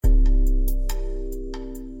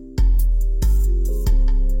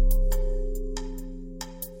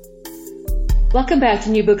Welcome back to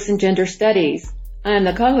New Books in Gender Studies. I am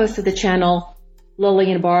the co-host of the channel,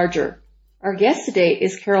 Lillian Barger. Our guest today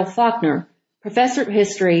is Carol Faulkner, professor of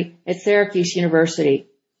history at Syracuse University.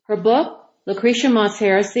 Her book, Lucretia Mott's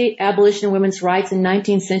Heresy, Abolition of Women's Rights in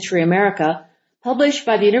 19th Century America, published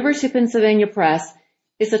by the University of Pennsylvania Press,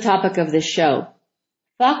 is the topic of this show.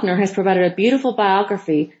 Faulkner has provided a beautiful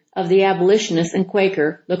biography of the abolitionist and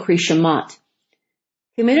Quaker Lucretia Mott.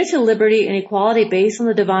 Committed to liberty and equality based on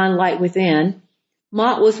the divine light within,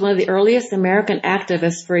 Mott was one of the earliest American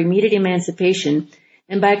activists for immediate emancipation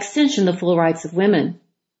and by extension the full rights of women.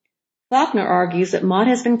 Faulkner argues that Mott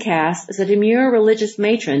has been cast as a demure religious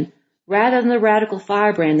matron rather than the radical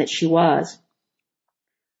firebrand that she was.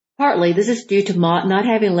 Partly this is due to Mott not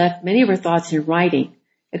having left many of her thoughts in writing,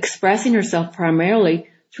 expressing herself primarily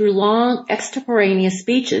through long extemporaneous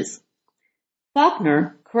speeches.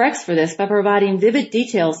 Faulkner corrects for this by providing vivid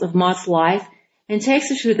details of Mott's life and takes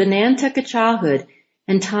us through the Nantucket childhood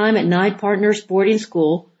and time at Knight Partners boarding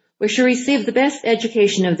school, where she received the best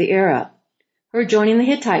education of the era. Her joining the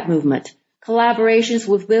Hittite movement, collaborations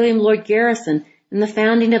with William Lloyd Garrison in the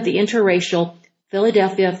founding of the interracial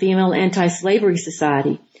Philadelphia Female Anti-Slavery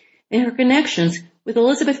Society, and her connections with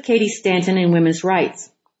Elizabeth Cady Stanton and women's rights.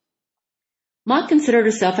 Mott considered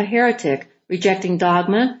herself a heretic, rejecting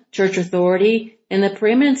dogma, church authority, and the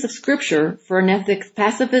preeminence of Scripture for an ethics of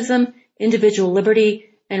pacifism, individual liberty,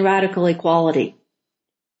 and radical equality.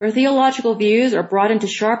 Her theological views are brought into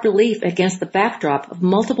sharp relief against the backdrop of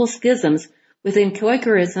multiple schisms within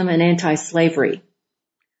Quakerism and anti-slavery.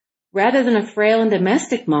 Rather than a frail and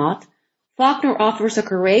domestic Mott, Faulkner offers a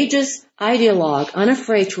courageous ideologue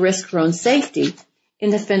unafraid to risk her own safety in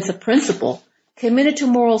defense of principle, committed to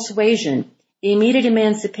moral suasion, immediate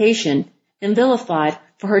emancipation, and vilified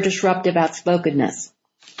for her disruptive outspokenness.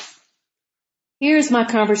 Here's my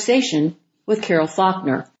conversation with Carol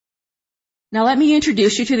Faulkner. Now let me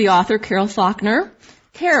introduce you to the author, Carol Faulkner.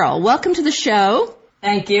 Carol, welcome to the show.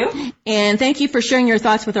 Thank you. And thank you for sharing your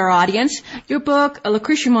thoughts with our audience. Your book,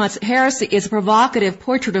 Lucretia Mott's Heresy, is a provocative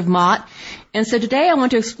portrait of Mott. And so today I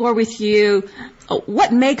want to explore with you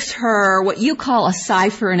what makes her what you call a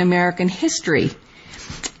cipher in American history.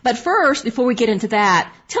 But first, before we get into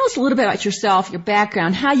that, tell us a little bit about yourself, your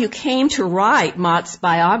background, how you came to write Mott's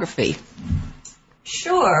biography.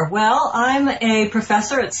 Sure. Well, I'm a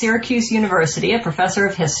professor at Syracuse University, a professor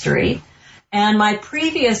of history, and my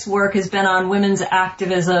previous work has been on women's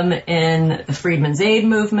activism in the Freedmen's Aid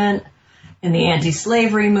movement, in the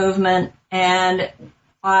anti-slavery movement, and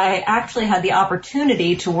I actually had the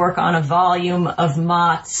opportunity to work on a volume of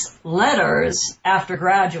Mott's letters after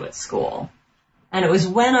graduate school. And it was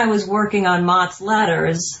when I was working on Mott's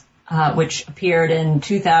letters, which appeared in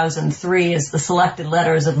 2003 as the Selected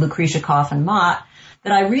Letters of Lucretia Coffin Mott,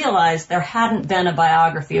 that I realized there hadn't been a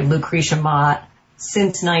biography of Lucretia Mott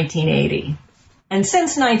since 1980. And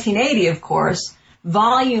since 1980, of course,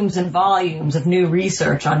 volumes and volumes of new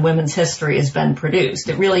research on women's history has been produced.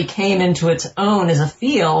 It really came into its own as a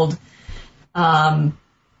field,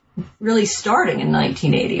 really starting in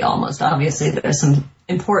 1980 almost. Obviously, there's some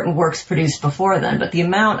important works produced before then, but the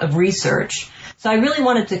amount of research. So I really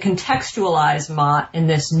wanted to contextualize Mott in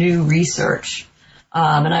this new research.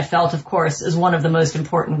 And I felt, of course, as one of the most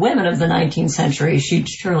important women of the 19th century, she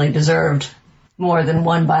surely deserved more than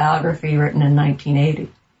one biography written in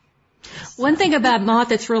 1980. One thing about Mott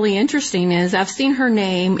that's really interesting is I've seen her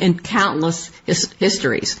name in countless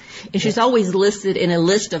histories, and she's always listed in a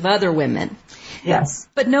list of other women. Yes.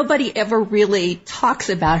 But nobody ever really talks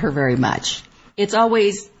about her very much. It's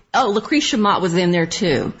always, Lucretia Mott was in there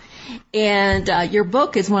too. And your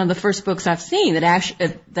book is one of the first books I've seen that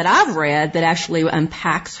I've read that actually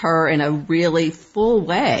unpacks her in a really full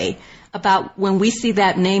way about when we see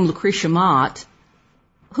that name Lucretia Mott,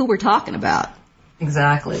 who we're talking about.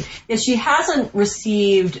 Exactly. Yeah, she hasn't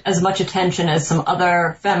received as much attention as some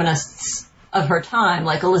other feminists of her time,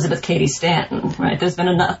 like Elizabeth Cady Stanton, right? There's been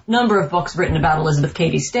a number of books written about Elizabeth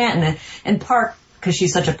Cady Stanton, in part because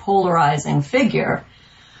she's such a polarizing figure.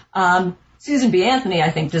 Susan B. Anthony, I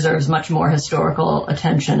think, deserves much more historical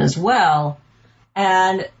attention as well.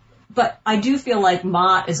 But I do feel like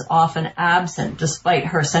Mott is often absent despite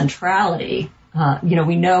her centrality.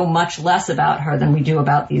 We know much less about her than we do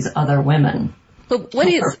about these other women. But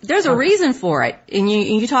there's a reason for it, and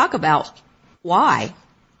you talk about why.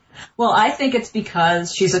 Well, I think it's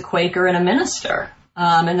because she's a Quaker and a minister,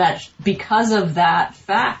 and that because of that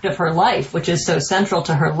fact of her life, which is so central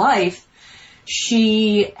to her life,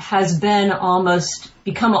 she has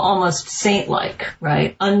become almost saint-like,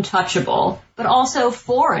 right? Untouchable, but also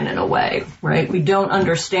foreign in a way, right? We don't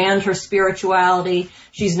understand her spirituality.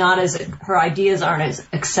 Her ideas aren't as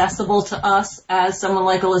accessible to us as someone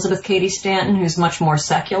like Elizabeth Cady Stanton, who's much more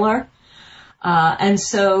secular. And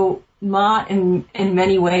so Mott in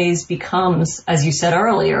many ways becomes, as you said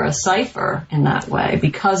earlier, a cipher in that way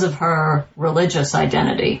because of her religious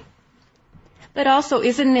identity. But also,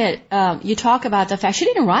 isn't it, you talk about the fact she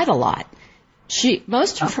didn't write a lot. She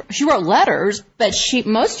wrote letters, but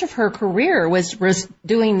most of her career was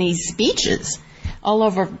doing these speeches all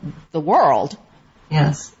over the world.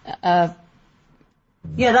 Yes. Yeah,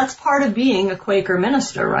 that's part of being a Quaker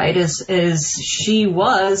minister, right? Is she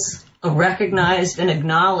was a recognized and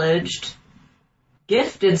acknowledged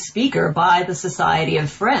gifted speaker by the Society of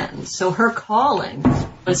Friends. So her calling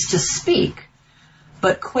was to speak.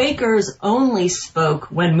 But Quakers only spoke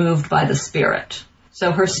when moved by the Spirit.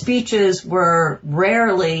 So her speeches were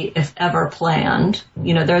rarely, if ever, planned.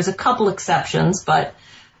 You know, there's a couple exceptions, but,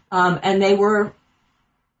 and they were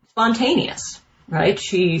spontaneous, right?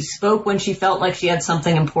 She spoke when she felt like she had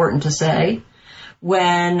something important to say.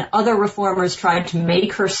 When other reformers tried to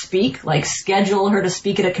make her speak, like schedule her to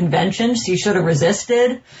speak at a convention, she should have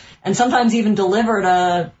resisted and sometimes even delivered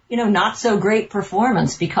a, not so great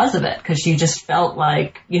performance because of it, because she just felt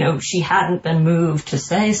like, she hadn't been moved to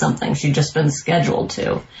say something. She'd just been scheduled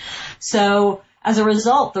to. So as a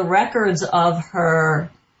result, the records of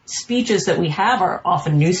her speeches that we have are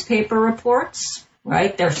often newspaper reports,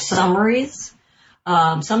 right? They're summaries.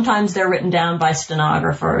 Sometimes they're written down by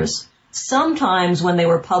stenographers. Sometimes when they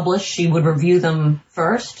were published, she would review them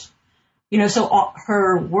first. So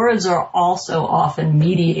her words are also often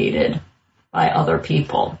mediated by other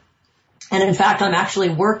people. And in fact, I'm actually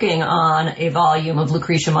working on a volume of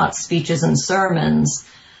Lucretia Mott's speeches and sermons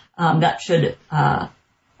that should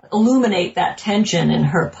illuminate that tension in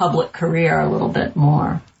her public career a little bit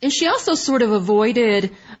more. And she also sort of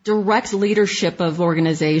avoided direct leadership of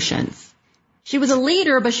organizations. She was a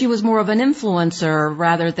leader, but she was more of an influencer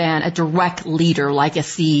rather than a direct leader like a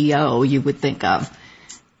CEO you would think of.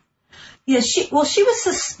 Yeah, she was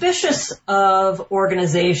suspicious of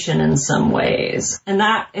organization in some ways. And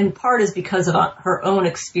that in part is because of her own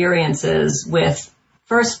experiences with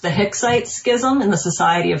first the Hicksite schism in the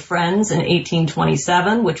Society of Friends in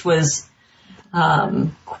 1827, which was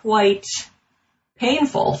quite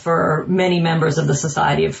painful for many members of the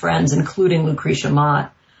Society of Friends, including Lucretia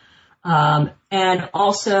Mott. And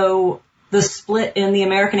also the split in the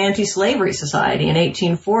American Anti-Slavery Society in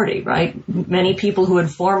 1840, right? Many people who had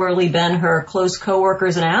formerly been her close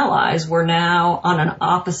coworkers and allies were now on an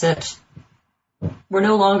opposite, were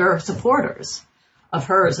no longer supporters of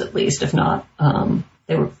hers, at least, if not,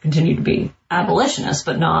 they were continued to be abolitionists,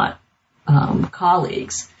 but not,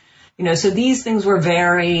 colleagues. So these things were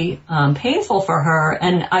very, painful for her.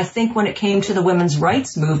 And I think when it came to the women's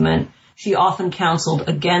rights movement, she often counseled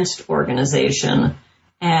against organization,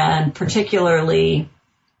 and particularly,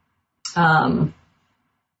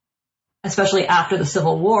 especially after the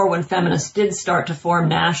Civil War, when feminists did start to form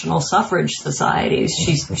national suffrage societies,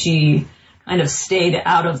 she kind of stayed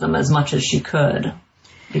out of them as much as she could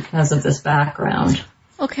because of this background.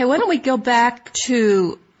 Okay, why don't we go back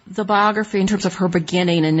to the biography in terms of her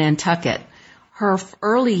beginning in Nantucket, her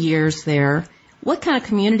early years there. What kind of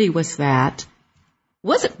community was that?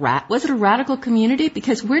 Was it a radical community?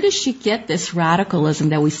 Because where does she get this radicalism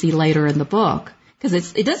that we see later in the book?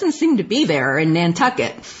 Because it doesn't seem to be there in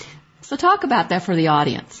Nantucket. So talk about that for the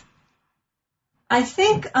audience. I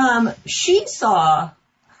think she saw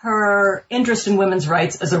her interest in women's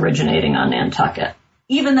rights as originating on Nantucket,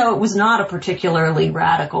 even though it was not a particularly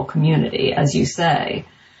radical community, as you say.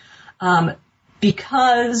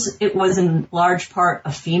 Because it was in large part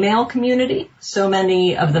a female community, so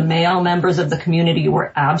many of the male members of the community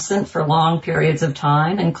were absent for long periods of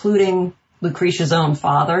time, including Lucretia's own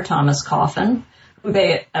father, Thomas Coffin, who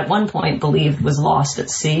they at one point believed was lost at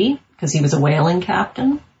sea because he was a whaling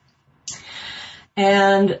captain.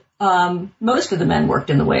 And most of the men worked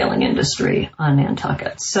in the whaling industry on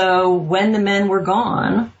Nantucket. So when the men were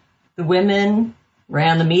gone, the women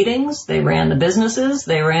ran the meetings, they ran the businesses,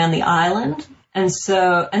 they ran the island. And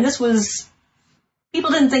this was,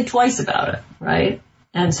 people didn't think twice about it, right?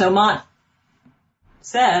 And so Mott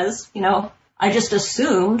says, I just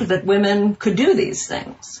assumed that women could do these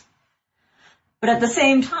things. But at the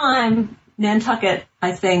same time, Nantucket,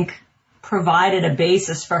 I think, provided a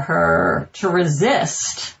basis for her to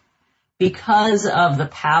resist because of the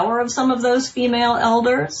power of some of those female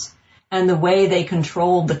elders and the way they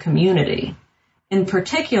controlled the community. In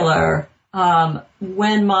particular,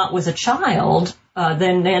 when Mott was a child,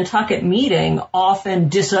 the Nantucket meeting often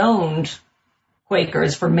disowned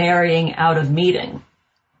Quakers for marrying out of meeting,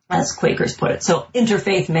 as Quakers put it. So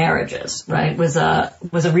interfaith marriages, right, was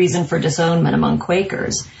a reason for disownment among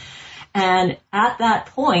Quakers. And at that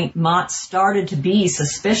point, Mott started to be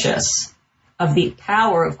suspicious of the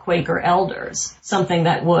power of Quaker elders, something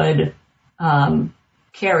that would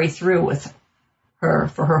carry through with her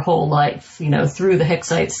for her whole life, through the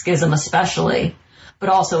Hicksite Schism especially, but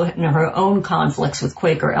also in her own conflicts with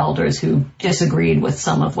Quaker elders who disagreed with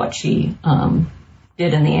some of what she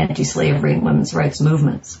did in the anti-slavery and women's rights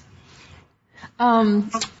movements.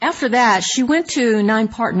 After that, she went to Nine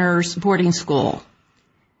Partners boarding school,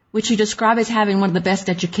 which you describe as having one of the best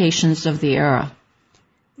educations of the era.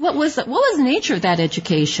 What was the nature of that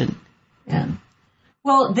education? Yeah.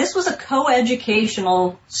 Well, this was a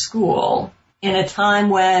coeducational school in a time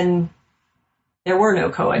when there were no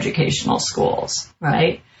coeducational schools,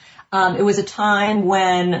 right? It was a time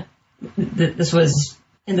when this was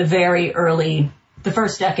in the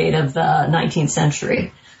first decade of the 19th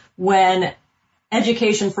century, when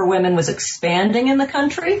education for women was expanding in the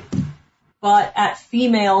country, but at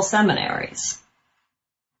female seminaries.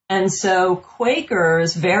 And so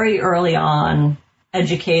Quakers very early on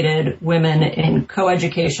educated women in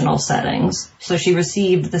coeducational settings. So she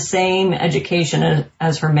received the same education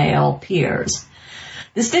as her male peers.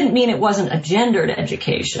 This didn't mean it wasn't a gendered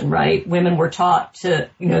education, right? Women were taught to,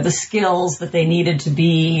 the skills that they needed to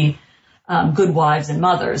be good wives and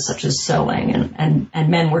mothers, such as sewing, and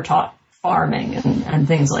men were taught farming and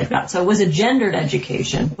things like that. So it was a gendered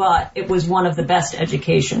education, but it was one of the best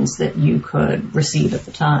educations that you could receive at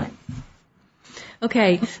the time.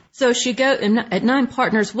 Okay, so she at Nine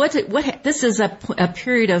Partners. This is a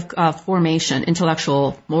period of formation,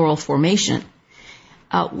 intellectual, moral formation.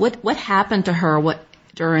 What happened to her?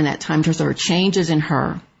 During that time? There were changes in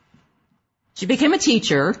her. She became a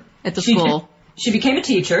teacher at the school. She became a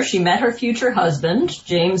teacher. She met her future husband,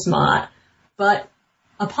 James Mott, but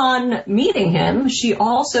upon meeting him, she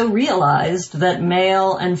also realized that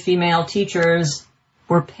male and female teachers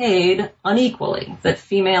were paid unequally, that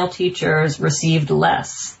female teachers received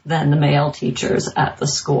less than the male teachers at the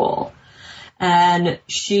school. And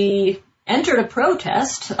she entered a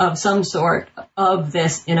protest of some sort of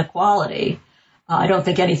this inequality. I don't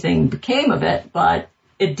think anything became of it, but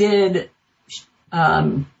it did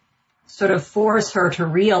sort of force her to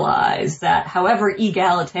realize that however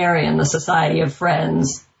egalitarian the Society of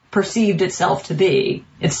Friends perceived itself to be,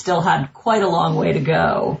 it still had quite a long way to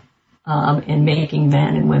go in making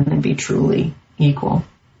men and women be truly equal.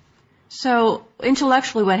 So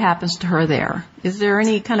intellectually, what happens to her there? Is there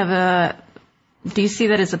any kind of do you see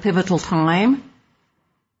that as a pivotal time?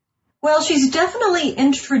 Well, she's definitely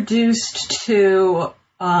introduced to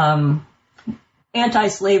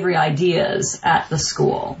anti-slavery ideas at the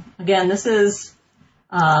school. Again, this is,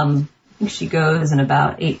 I think she goes in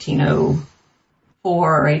about 1804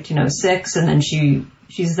 or 1806, and then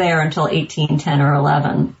she's there until 1810 or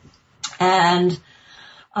 11. And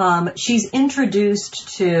she's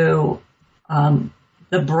introduced to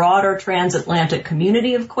the broader transatlantic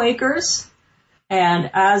community of Quakers. And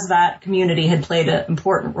as that community had played an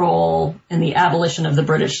important role in the abolition of the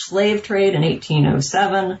British slave trade in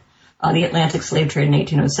 1807, the Atlantic slave trade in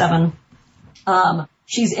 1807,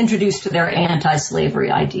 she's introduced to their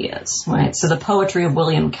anti-slavery ideas, right? So the poetry of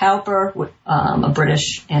William Cowper, a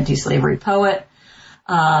British anti-slavery poet,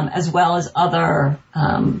 as well as other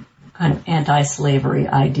kind of anti-slavery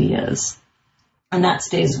ideas. And that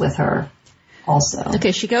stays with her also.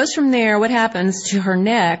 Okay, she goes from there. What happens to her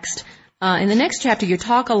next? In the next chapter, you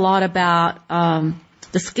talk a lot about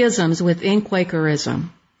the schisms within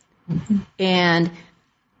Quakerism. Mm-hmm. And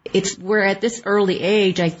it's where at this early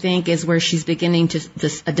age, I think, is where she's beginning to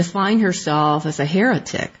define herself as a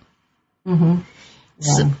heretic. Mm-hmm.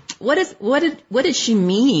 Yeah. So what did she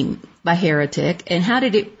mean by heretic, and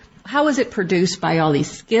how was it produced by all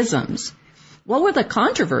these schisms? What were the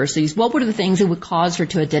controversies? What were the things that would cause her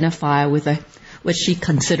to identify with what she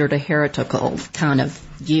considered a heretical kind of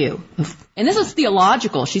view? And this is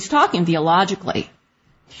theological. She's talking theologically.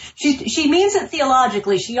 She means it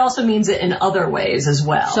theologically. She also means it in other ways as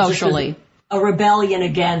well. Socially. A rebellion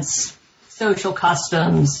against social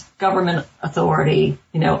customs, government authority,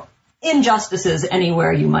 injustices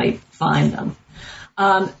anywhere you might find them.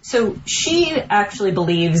 So she actually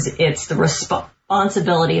believes it's the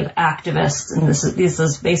responsibility of activists, and this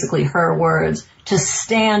is basically her words, to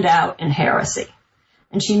stand out in heresy.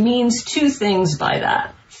 And she means two things by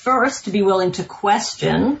that. First, to be willing to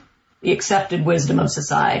question the accepted wisdom of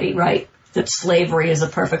society, right? that slavery is a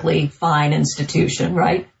perfectly fine institution,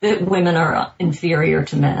 right? That women are inferior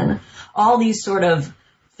to men. All these sort of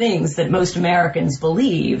things that most Americans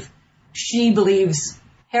believe, she believes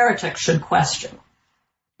heretics should question.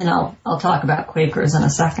 And I'll talk about Quakers in a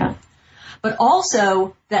second. But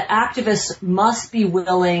also that activists must be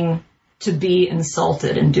willing to be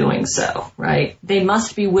insulted in doing so, right? They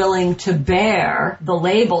must be willing to bear the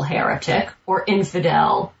label heretic or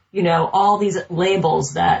infidel, all these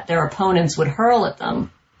labels that their opponents would hurl at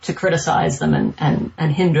them to criticize them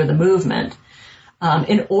and hinder the movement,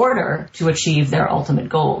 in order to achieve their ultimate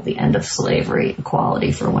goal, the end of slavery,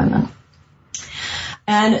 equality for women.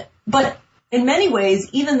 But in many ways,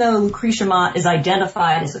 even though Lucretia Mott is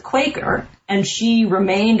identified as a Quaker, and she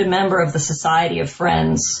remained a member of the Society of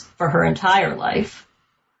Friends for her entire life,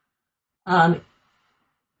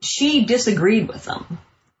 she disagreed with them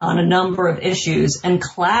on a number of issues and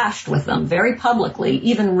clashed with them very publicly,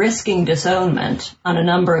 even risking disownment on a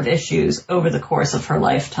number of issues over the course of her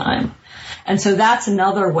lifetime. And so that's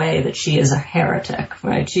another way that she is a heretic,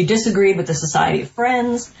 right? She disagreed with the Society of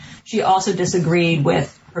Friends. She also disagreed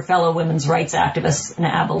with her fellow women's rights activists and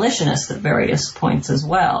abolitionists at various points as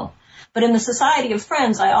well. But in the Society of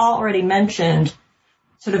Friends, I already mentioned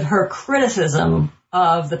sort of her criticism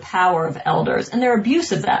of the power of elders and their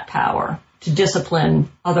abuse of that power to discipline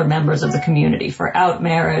other members of the community for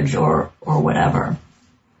outmarriage or whatever.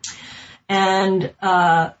 And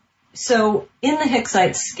so in the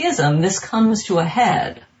Hicksite schism, this comes to a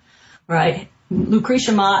head, right?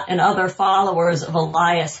 Lucretia Mott and other followers of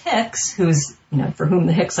Elias Hicks, who's, for whom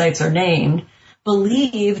the Hicksites are named,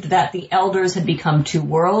 believed that the elders had become too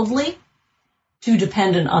worldly, too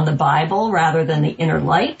dependent on the Bible rather than the inner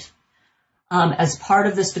light. As part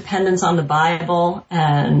of this dependence on the Bible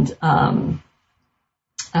and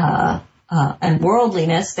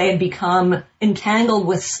worldliness, they had become entangled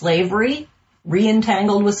with slavery,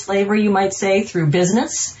 re-entangled with slavery, you might say, through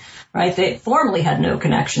business, right? They formerly had no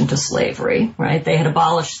connection to slavery, right? They had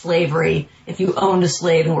abolished slavery. If you owned a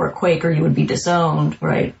slave and were a Quaker, you would be disowned,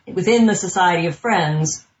 right? Within the Society of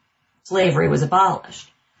Friends, slavery was abolished.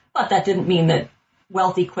 But that didn't mean that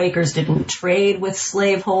wealthy Quakers didn't trade with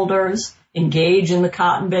slaveholders, engage in the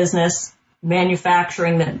cotton business,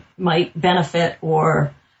 manufacturing that might benefit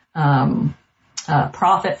or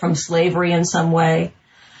profit from slavery in some way.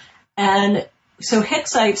 And so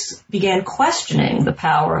Hicksites began questioning the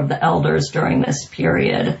power of the elders during this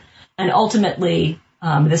period. And ultimately,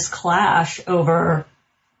 this clash over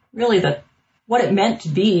really what it meant to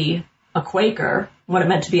be a Quaker, what it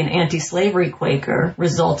meant to be an anti-slavery Quaker,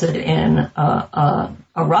 resulted in a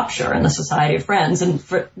rupture in the Society of Friends. And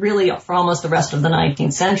for almost the rest of the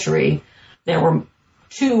 19th century, there were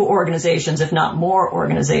two organizations, if not more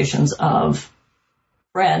organizations, of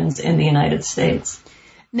Friends in the United States.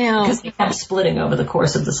 Now, because they kept splitting over the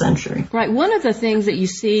course of the century. Right. One of the things that you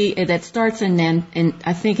see that starts in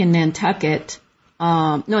Nantucket,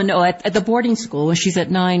 at the boarding school, when she's at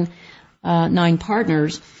nine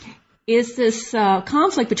partners, is this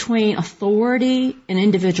conflict between authority and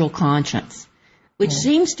individual conscience, which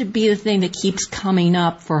seems to be the thing that keeps coming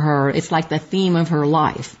up for her. It's like the theme of her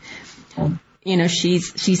life.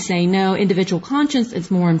 She's saying, no, individual conscience is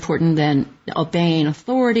more important than obeying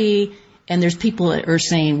authority. And there's people that are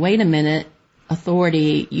saying, wait a minute,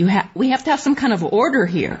 authority, we have to have some kind of order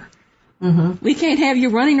here. Mm-hmm. We can't have you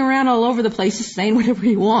running around all over the place just saying whatever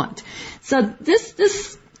you want. So this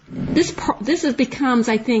becomes,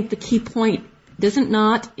 I think, the key point, does it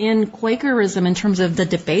not, in Quakerism in terms of the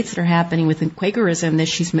debates that are happening within Quakerism that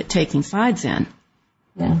she's taking sides in?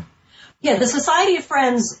 Yeah, the Society of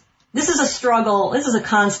Friends, this is a struggle, this is a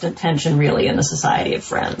constant tension really in the Society of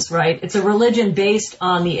Friends, right? It's a religion based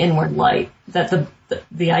on the inward light, that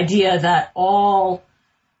the idea that all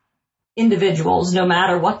individuals, no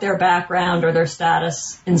matter what their background or their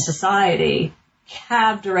status in society,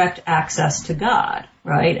 have direct access to God,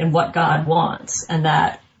 right? And what God wants. And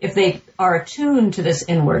that if they are attuned to this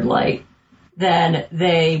inward light, then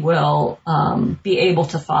they will be able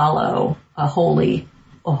to follow a holy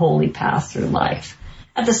path through life.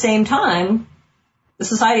 At the same time, the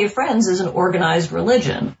Society of Friends is an organized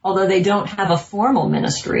religion. Although they don't have a formal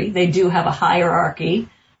ministry, they do have a hierarchy.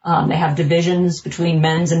 They have divisions between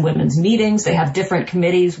men's and women's meetings. They have different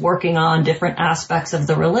committees working on different aspects of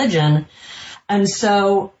the religion. And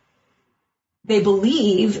so they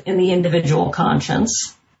believe in the individual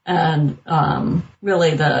conscience. And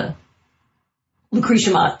really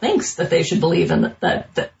Lucretia Mott thinks that they should believe in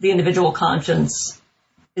that the individual conscience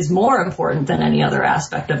is more important than any other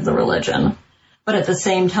aspect of the religion. But at the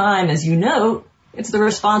same time, as you note, it's the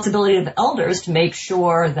responsibility of elders to make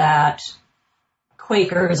sure that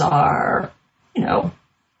Quakers are,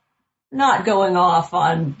 not going off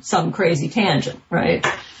on some crazy tangent, right?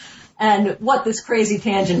 And what this crazy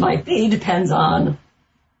tangent might be depends on,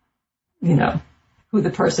 who the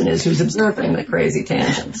person is who's observing the crazy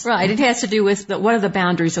tangents. Right. It has to do with what are the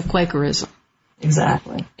boundaries of Quakerism.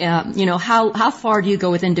 Exactly. How far do you go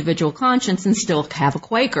with individual conscience and still have a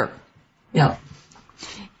Quaker? Yeah.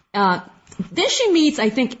 Then she meets, I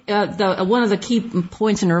think, one of the key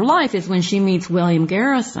points in her life is when she meets William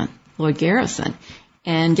Garrison, Lloyd Garrison,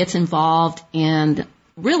 and gets involved big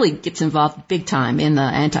time in the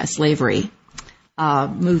anti-slavery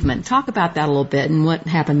movement. Talk about that a little bit and what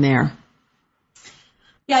happened there.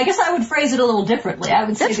 Yeah, I guess I would phrase it a little differently. I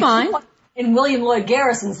would say that's fine. In William Lloyd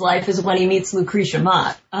Garrison's life is when he meets Lucretia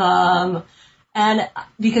Mott. And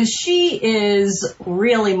because she is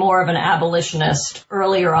really more of an abolitionist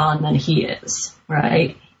earlier on than he is,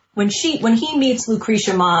 right? When he meets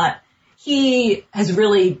Lucretia Mott, he has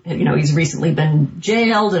really, he's recently been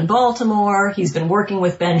jailed in Baltimore. He's been working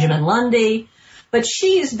with Benjamin Lundy, but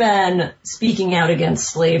she's been speaking out against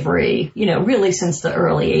slavery, really since the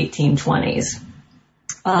early 1820s.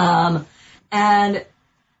 And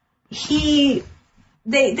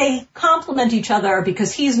they complement each other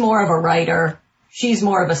because he's more of a writer, she's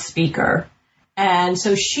more of a speaker. And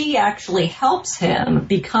so she actually helps him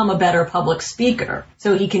become a better public speaker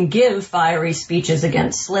so he can give fiery speeches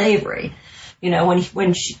against slavery.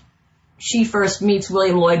 When she first meets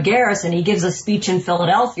William Lloyd Garrison, he gives a speech in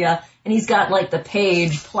Philadelphia and he's got like the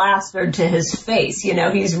page plastered to his face.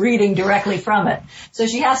 He's reading directly from it. So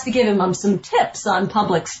she has to give him some tips on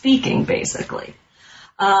public speaking, basically.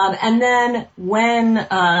 And then when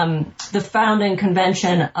the founding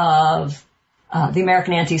convention of the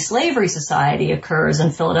American Anti-Slavery Society occurs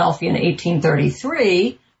in Philadelphia in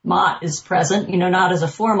 1833, Mott is present, not as a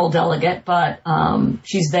formal delegate, but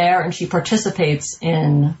she's there and she participates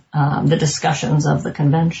in the discussions of the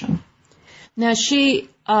convention. Now,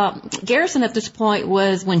 Garrison at this point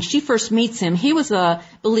was, when she first meets him, he was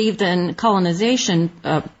believed in colonization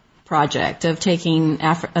project of taking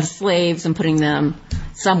slaves and putting them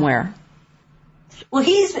somewhere. Well,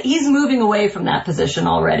 he's moving away from that position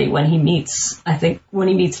already when he meets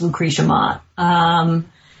Lucretia Mott.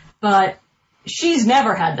 But she's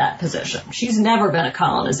never had that position. She's never been a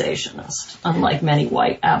colonizationist, unlike many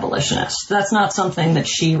white abolitionists. That's not something that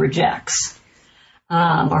she rejects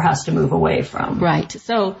or has to move away from. Right.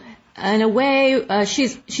 So, in a way,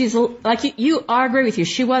 she's like you. I agree with you.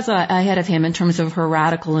 She was ahead of him in terms of her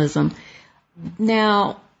radicalism.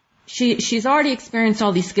 Now, she's already experienced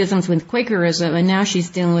all these schisms with Quakerism, and now she's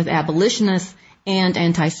dealing with abolitionists and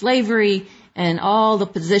anti-slavery and all the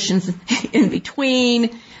positions in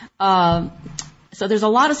between. So there's a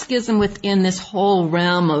lot of schism within this whole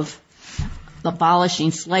realm of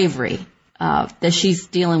abolishing slavery that she's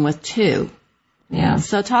dealing with too. Yeah.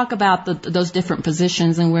 So talk about those different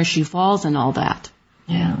positions and where she falls and all that.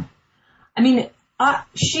 Yeah. I mean,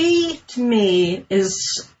 she, to me,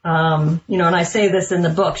 is, and I say this in the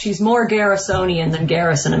book, she's more Garrisonian than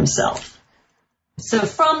Garrison himself. So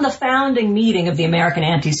from the founding meeting of the American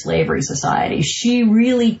Anti-Slavery Society, she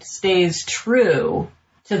really stays true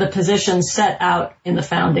to the position set out in the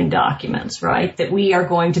founding documents, right? That we are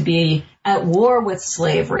going to be at war with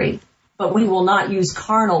slavery, but we will not use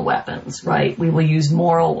carnal weapons, right? We will use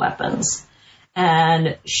moral weapons.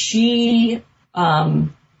 And she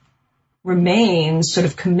remains sort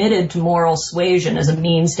of committed to moral suasion as a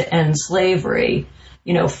means to end slavery,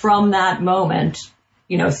 from that moment,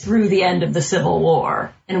 through the end of the Civil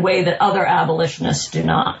War in a way that other abolitionists do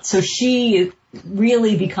not. So she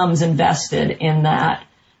really becomes invested in the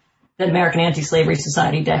American Anti-Slavery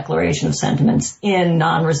Society Declaration of Sentiments, in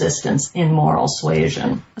non-resistance, in moral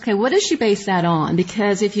suasion. Okay, what does she base that on?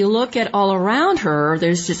 Because if you look at all around her,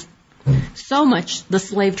 there's just so much. The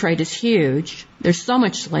slave trade is huge. There's so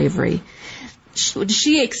much slavery. Is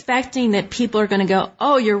she expecting that people are going to go,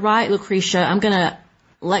 oh, you're right, Lucretia, I'm going to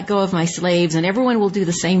let go of my slaves and everyone will do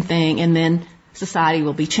the same thing and then society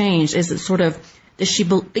will be changed? Is it sort of,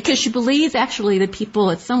 because she believes actually that people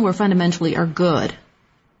at somewhere fundamentally are good.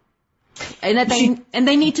 And that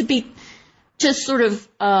they need to be just sort of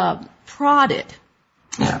prodded.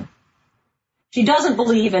 Yeah. She doesn't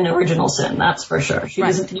believe in original sin, that's for sure. She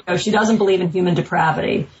doesn't believe in human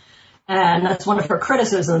depravity. And that's one of her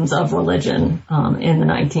criticisms of religion in the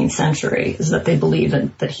 19th century, is that they believe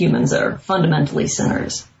that humans are fundamentally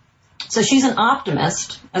sinners. So she's an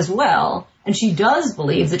optimist as well, and she does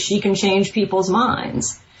believe that she can change people's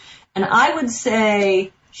minds. And I would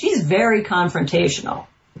say she's very confrontational.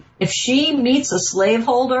 If she meets a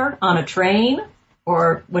slaveholder on a train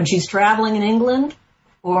or when she's traveling in England,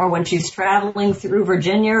 or when she's traveling through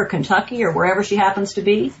Virginia or Kentucky or wherever she happens to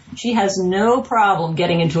be, she has no problem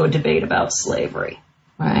getting into a debate about slavery,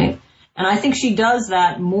 right? And I think she does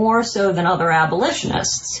that more so than other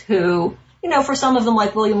abolitionists who, for some of them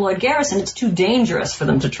like William Lloyd Garrison, it's too dangerous for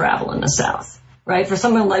them to travel in the South, right? For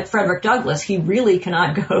someone like Frederick Douglass, he really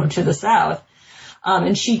cannot go to the South.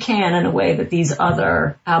 And she can in a way that these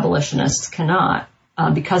other abolitionists cannot,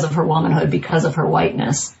 because of her womanhood, because of her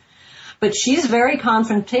whiteness. But she's very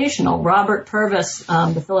confrontational. Robert Purvis,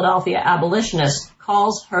 the Philadelphia abolitionist,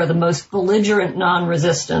 calls her the most belligerent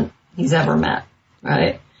non-resistant he's ever met,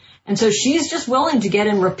 right? And so she's just willing to get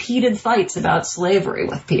in repeated fights about slavery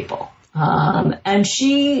with people. And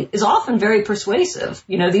she is often very persuasive.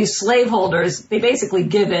 These slaveholders, they basically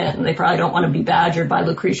give in. They probably don't want to be badgered by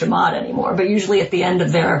Lucretia Mott anymore. But usually at the end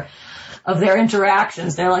of their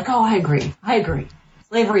interactions, they're like, oh, I agree.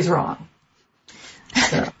 Slavery's wrong.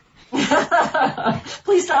 So.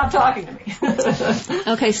 Please stop talking to me.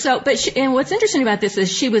 Okay, and what's interesting about this is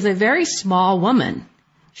she was a very small woman.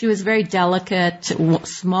 She was a very delicate,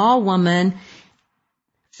 small woman.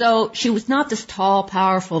 So she was not this tall,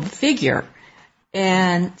 powerful figure.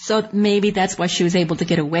 And so maybe that's why she was able to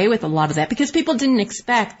get away with a lot of that, because people didn't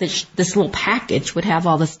expect that this little package would have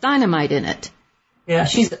all this dynamite in it. Yeah,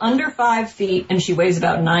 she's under 5 feet and she weighs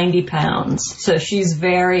about 90 pounds. So she's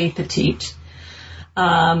very petite.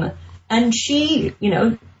 And she,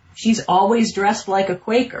 she's always dressed like a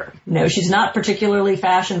Quaker. She's not particularly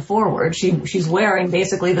fashion forward. She's wearing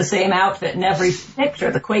basically the same outfit in every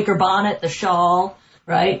picture, the Quaker bonnet, the shawl,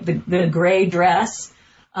 right? The gray dress.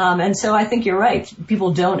 And so I think you're right.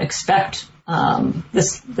 People don't expect,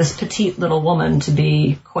 this petite little woman to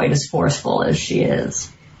be quite as forceful as she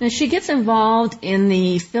is. Now she gets involved in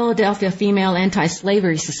the Philadelphia Female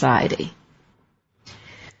Anti-Slavery Society.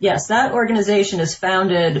 Yes, that organization is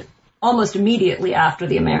founded almost immediately after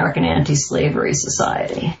the American Anti-Slavery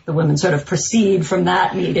Society. The women sort of proceed from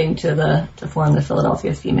that meeting to form the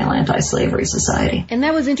Philadelphia Female Anti-Slavery Society. And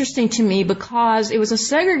that was interesting to me because it was a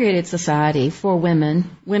segregated society for women.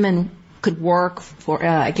 Women could work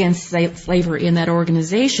against slavery in that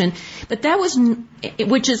organization. But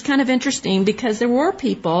which is kind of interesting because there were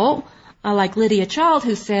people like Lydia Child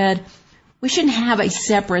who said, we shouldn't have a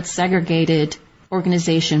separate segregated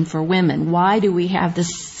organization for women. Why do we have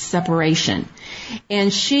this separation?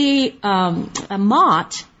 And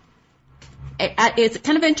Mott, it's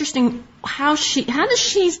kind of interesting how does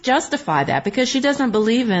she justify that? Because she doesn't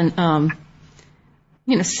believe in,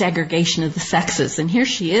 segregation of the sexes. And here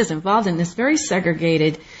she is involved in this very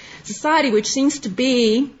segregated society, which seems to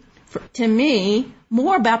be, to me,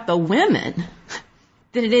 more about the women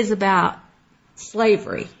than it is about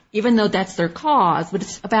slavery. Even though that's their cause, but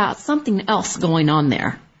it's about something else going on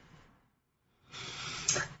there.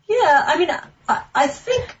 Yeah, I mean, I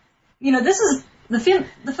think, this is the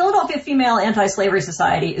Philadelphia Female Anti-Slavery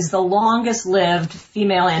Society is the longest-lived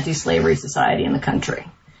female anti-slavery society in the country.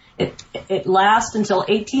 It lasts until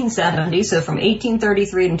 1870, so from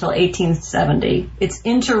 1833 until 1870. It's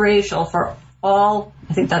interracial for all,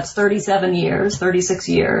 I think that's 36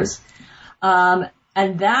 years.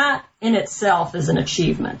 And that in itself is an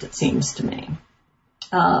achievement, it seems to me.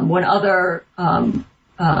 When other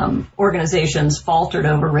organizations faltered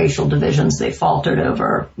over racial divisions, they faltered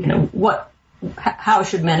over, how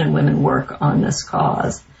should men and women work on this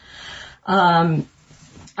cause? And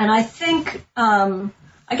I think,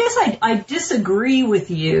 I guess I disagree with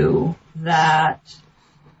you that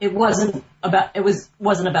it wasn't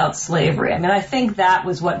about slavery. I mean, I think that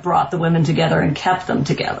was what brought the women together and kept them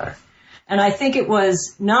together. And I think it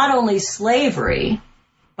was not only slavery,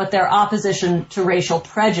 but their opposition to racial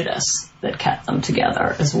prejudice that kept them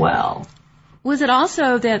together as well. Was it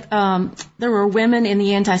also that there were women in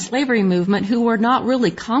the anti-slavery movement who were not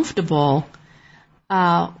really comfortable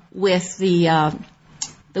with the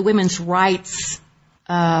women's rights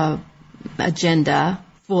agenda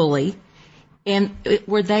fully? And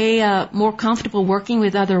were they more comfortable working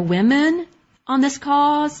with other women on this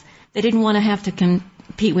cause? They didn't want to have to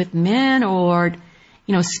compete with men or,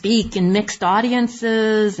 speak in mixed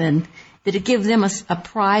audiences, and did it give them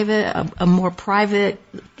a more private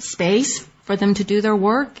space for them to do their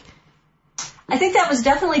work? I think that was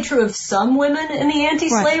definitely true of some women in the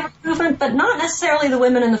anti-slavery movement, but not necessarily the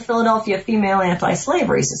women in the Philadelphia Female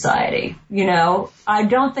Anti-Slavery Society. I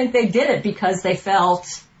don't think they did it because they felt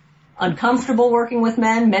uncomfortable working with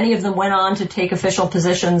men. Many of them went on to take official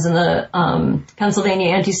positions in the Pennsylvania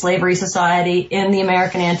Anti-Slavery Society, in the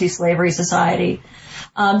American Anti-Slavery Society.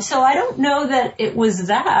 So I don't know that it was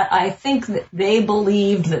that. I think that they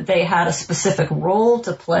believed that they had a specific role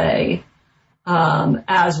to play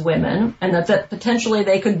as women, and that potentially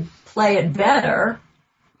they could play it better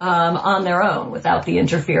on their own without the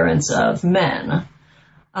interference of men.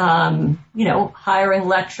 Hiring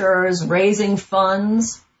lecturers, raising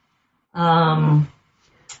funds, and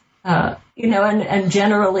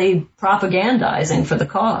generally propagandizing for the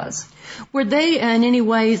cause. Were they in any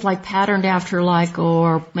ways patterned after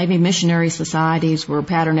or maybe missionary societies were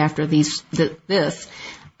patterned after this?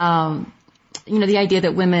 The idea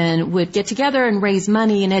that women would get together and raise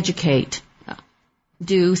money and educate.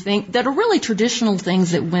 Do you think that are really traditional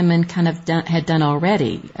things that women kind of had done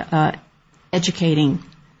already, educating,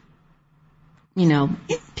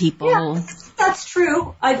 people? Yeah, that's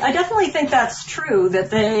true. I definitely think that's true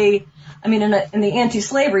that in the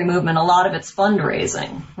anti-slavery movement, a lot of it's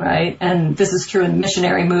fundraising, right? And this is true in the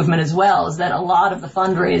missionary movement as well, is that a lot of the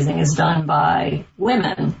fundraising is done by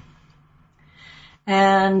women.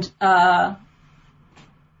 And, sorry,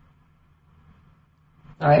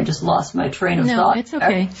 I just lost my train of thought. No, it's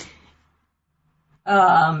okay.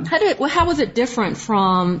 How was it different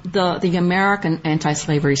from the American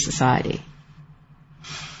Anti-Slavery Society?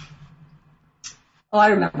 Oh, I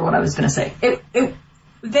remember what I was going to say.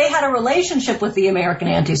 They had a relationship with the American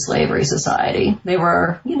Anti-Slavery Society. They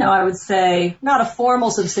were, I would say, not a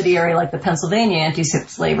formal subsidiary like the Pennsylvania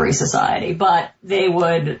Anti-Slavery Society, but they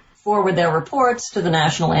would forward their reports to the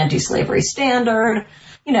National Anti-Slavery Standard.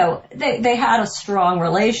 They had a strong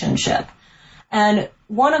relationship. And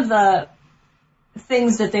one of the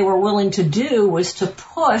things that they were willing to do was to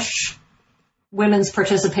push women's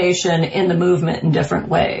participation in the movement in different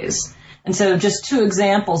ways. And so just two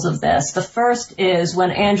examples of this. The first is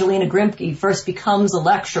when Angelina Grimke first becomes a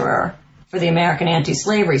lecturer for the American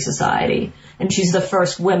Anti-Slavery Society, and she's the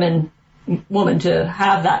first woman to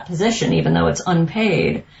have that position, even though it's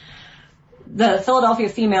unpaid. The Philadelphia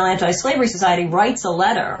Female Anti-Slavery Society writes a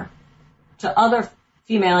letter to other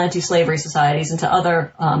female anti-slavery societies and to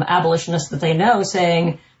other abolitionists that they know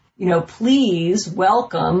saying, please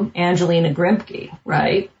welcome Angelina Grimke,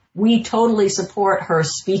 right? We totally support her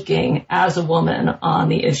speaking as a woman on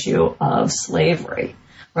the issue of slavery,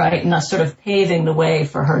 right? And thus sort of paving the way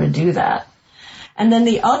for her to do that. And then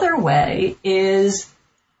the other way is,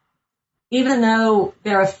 even though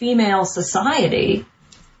they're a female society,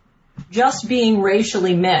 just being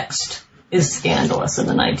racially mixed is scandalous in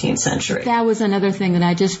the 19th century. That was another thing that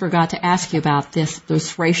I just forgot to ask you about,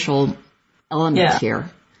 this racial element here.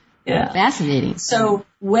 Yeah. Fascinating. So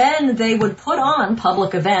when they would put on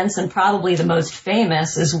public events, and probably the most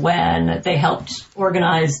famous is when they helped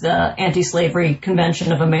organize the Anti-Slavery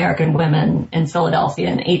Convention of American Women in Philadelphia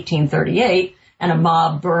in 1838, and a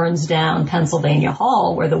mob burns down Pennsylvania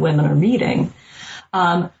Hall where the women are meeting,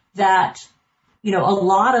 that, a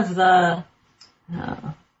lot of the,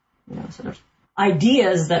 sort of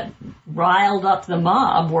ideas that riled up the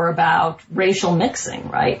mob were about racial mixing,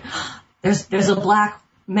 right? There's a black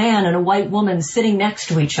man and a white woman sitting next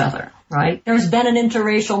to each other, right? There's been an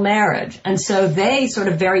interracial marriage. And so they sort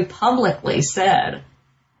of very publicly said,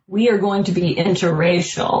 we are going to be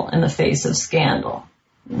interracial in the face of scandal.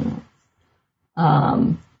 And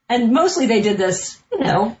mostly they did this,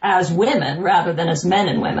 as women rather than as men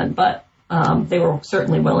and women, but they were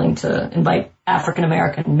certainly willing to invite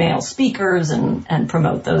African-American male speakers and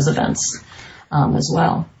promote those events as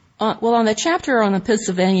well. Well, on the chapter on the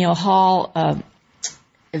Pennsylvania Hall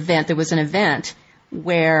event, there was an event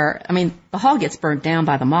where, the hall gets burned down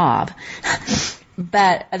by the mob,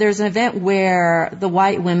 but there's an event where the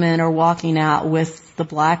white women are walking out with the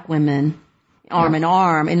black women arm in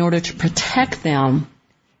arm in order to protect them.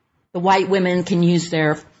 The white women can use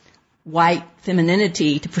their white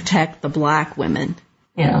femininity to protect the black women.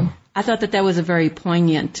 Yeah. I thought that was a very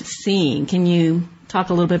poignant scene. Can you talk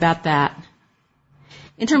a little bit about that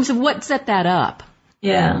in terms of what set that up?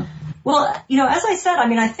 Yeah. Well, as I said,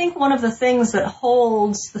 I think one of the things that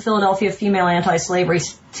holds the Philadelphia Female Anti-Slavery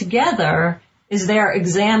together is their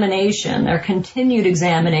continued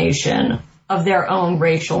examination of their own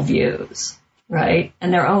racial views, right?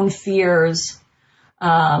 And their own fears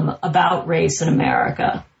about race in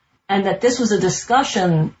America. And that this was a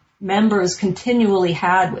discussion members continually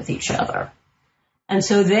had with each other. And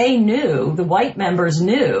so the white members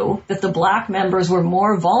knew that the black members were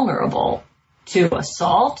more vulnerable to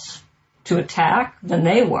assault, to attack than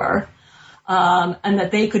they were, and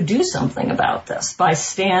that they could do something about this by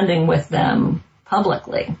standing with them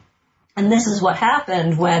publicly. And this is what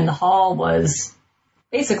happened when the hall was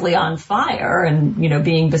basically on fire and,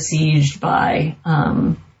 being besieged by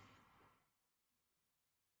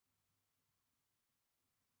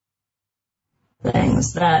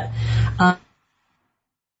things that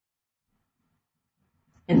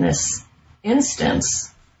in this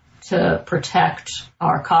instance to protect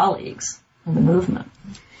our colleagues in the movement.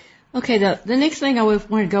 Okay, the next thing I want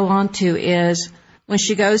to go on to is when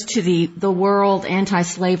she goes to the World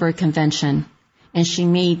Anti-Slavery Convention and she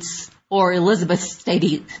meets, or Elizabeth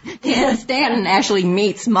Stanton actually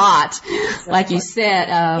meets Mott. Like you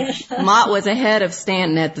said, Mott was ahead of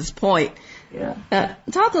Stanton at this point. Yeah.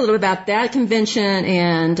 Talk a little bit about that convention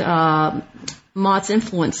and Mott's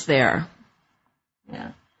influence there.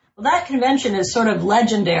 Yeah. Well, that convention is sort of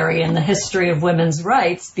legendary in the history of women's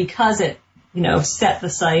rights because it, set the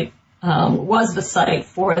site, was the site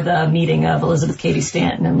for the meeting of Elizabeth Cady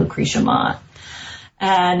Stanton and Lucretia Mott.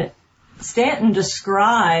 And Stanton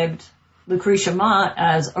described Lucretia Mott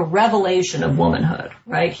as a revelation of womanhood,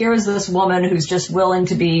 right? Here is this woman who's just willing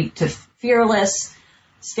to be fearless,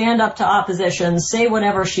 stand up to opposition, say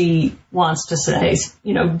whatever she wants to say,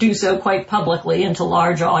 do so quite publicly and to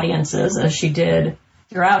large audiences as she did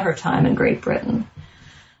throughout her time in Great Britain.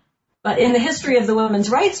 But in the history of the women's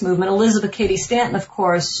rights movement, Elizabeth Cady Stanton, of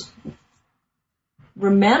course,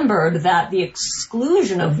 remembered that the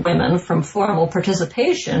exclusion of women from formal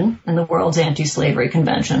participation in the World's Anti-Slavery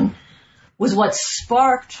Convention was what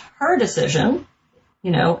sparked her decision,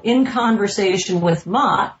 in conversation with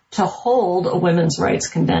Mott, to hold a women's rights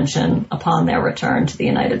convention upon their return to the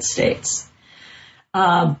United States.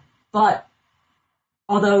 But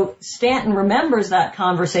although Stanton remembers that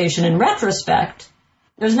conversation in retrospect,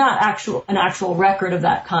 there's not an actual record of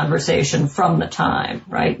that conversation from the time,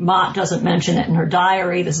 right? Mott doesn't mention it in her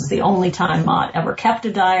diary. This is the only time Mott ever kept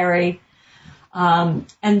a diary.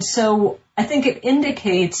 And so I think it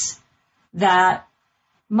indicates that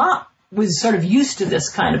Mott was sort of used to this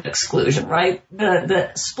kind of exclusion, right?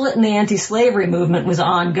 The split in the anti-slavery movement was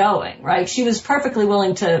ongoing, right? She was perfectly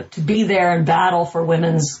willing to be there and battle for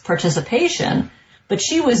women's participation, but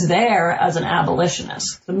she was there as an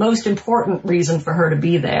abolitionist. The most important reason for her to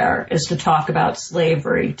be there is to talk about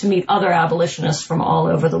slavery, to meet other abolitionists from all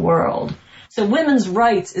over the world. So women's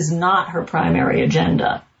rights is not her primary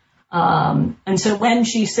agenda. And so when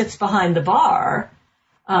she sits behind the bar,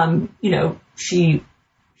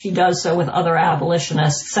 she does so with other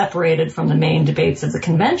abolitionists separated from the main debates of the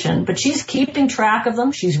convention, but she's keeping track of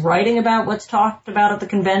them. She's writing about what's talked about at the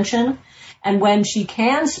convention. And when she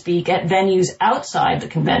can speak at venues outside the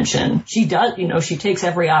convention, she does, she takes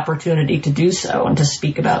every opportunity to do so and to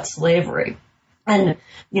speak about slavery. And,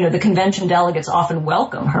 the convention delegates often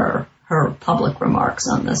welcome her public remarks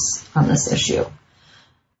on this issue.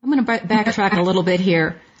 I'm going to backtrack a little bit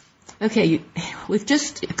here. Okay, we've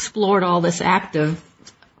just explored all this active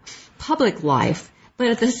public life, but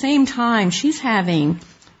at the same time, she's having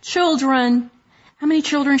children. How many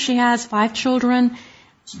children she has? 5 children?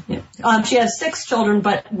 Yeah. She has 6 children,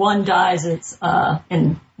 but one dies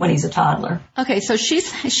when he's a toddler. Okay, so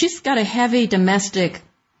she's got a heavy domestic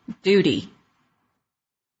duty.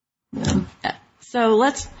 Yeah. So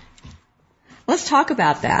let's talk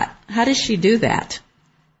about that. How does she do that?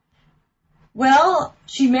 Well,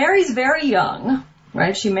 she marries very young,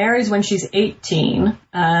 right? She marries when she's 18,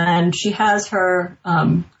 and she has her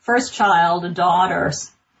first child, a daughter,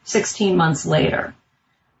 16 months later.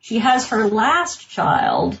 She has her last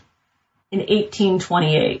child in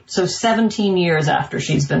 1828, so 17 years after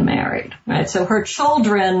she's been married, right? So her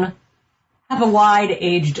children have a wide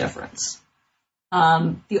age difference.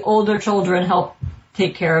 The older children help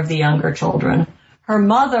take care of the younger children. Her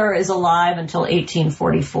mother is alive until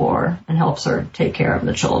 1844 and helps her take care of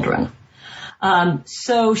the children.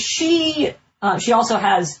 So she also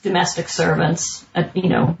has domestic servants at,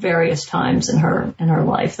 various times in her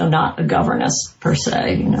life, though not a governess per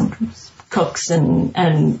se, cooks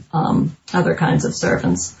and other kinds of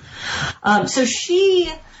servants. So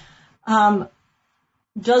she,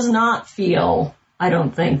 does not feel, I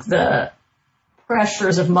don't think, the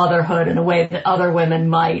pressures of motherhood in a way that other women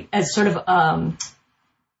might, as sort of,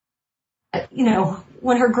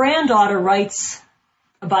 when her granddaughter writes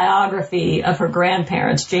a biography of her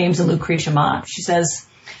grandparents, James and Lucretia Mott, she says,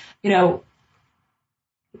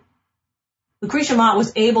 Lucretia Mott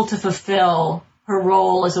was able to fulfill her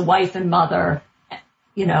role as a wife and mother,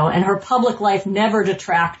 and her public life never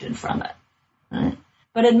detracted from it. Right?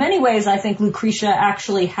 But in many ways, I think Lucretia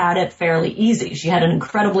actually had it fairly easy. She had an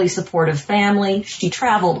incredibly supportive family. She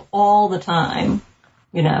traveled all the time,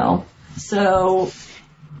 so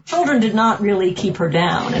children did not really keep her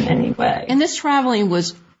down in any way. And this traveling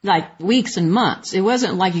was like weeks and months. It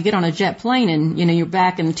wasn't like you get on a jet plane and, you're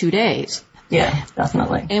back in 2 days. Yeah,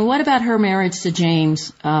 definitely. And what about her marriage to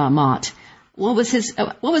James Mott? What was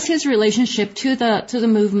his relationship to the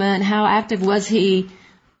movement? How active was he?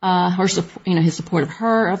 His support of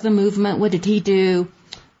her, of the movement. What did he do?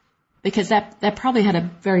 because that probably had a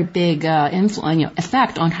very big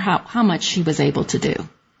effect on how much she was able to do.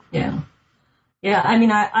 Yeah. Yeah, I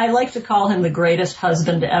mean, I like to call him the greatest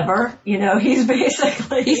husband ever. He's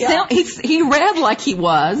basically... He read like he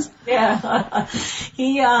was. Yeah.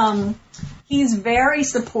 He's very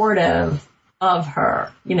supportive of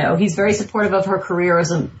her. He's very supportive of her career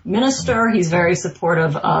as a minister. He's very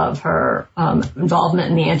supportive of her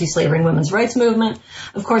involvement in the anti-slavery and women's rights movement.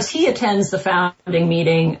 Of course, he attends the founding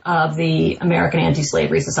meeting of the American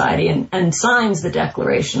Anti-Slavery Society and signs the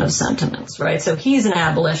Declaration of Sentiments, right? So he's an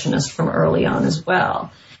abolitionist from early on as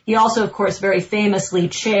well. He also, of course, very famously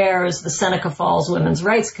chairs the Seneca Falls Women's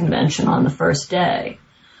Rights Convention on the first day,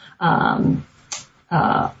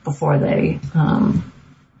 before they...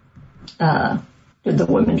 did the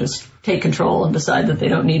women just take control and decide that they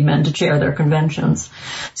don't need men to chair their conventions.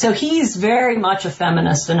 So he's very much a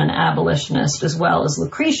feminist and an abolitionist as well as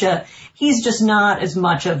Lucretia. He's just not as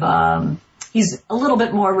much of he's a little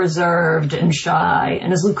bit more reserved and shy.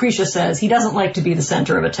 And as Lucretia says, he doesn't like to be the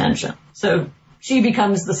center of attention. So she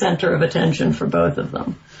becomes the center of attention for both of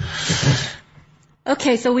them.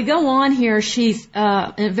 Okay, so we go on here. She's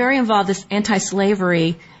very involved in this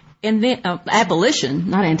anti-slavery and then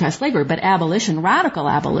abolition, not anti-slavery, but abolition, radical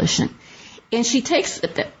abolition. And she takes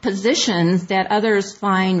positions that others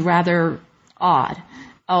find rather odd,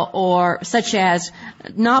 or such as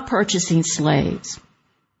not purchasing slaves,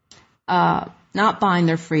 not buying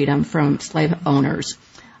their freedom from slave owners,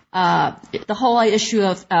 the whole issue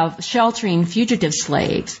of sheltering fugitive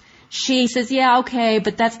slaves. She says, yeah, okay,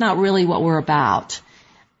 but that's not really what we're about.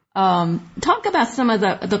 Talk about some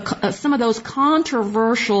of some of those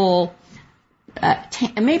controversial,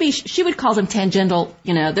 maybe she would call them tangential.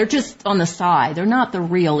 They're just on the side. They're not the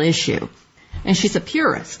real issue. And she's a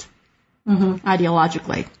purist,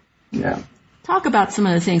 ideologically. Yeah. Talk about some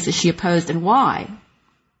of the things that she opposed and why.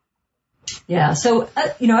 Yeah. So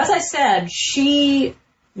as I said, she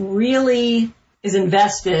really is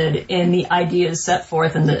invested in the ideas set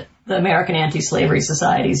forth in the American Anti-Slavery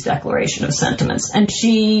Society's Declaration of Sentiments, and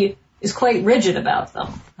she is quite rigid about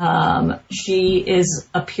them. She is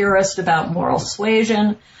a purist about moral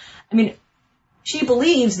suasion. I mean, she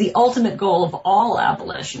believes the ultimate goal of all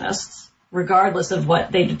abolitionists, regardless of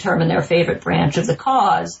what they determine their favorite branch of the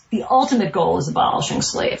cause, the ultimate goal is abolishing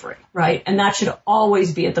slavery, right? And that should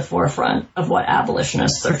always be at the forefront of what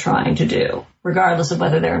abolitionists are trying to do, regardless of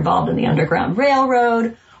whether they're involved in the Underground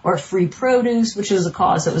Railroad or free produce, which is a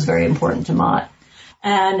cause that was very important to Mott.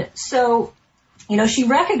 And so, she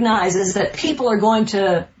recognizes that people are going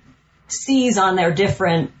to seize on their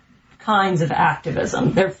different kinds of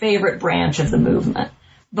activism, their favorite branch of the movement,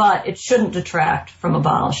 but it shouldn't detract from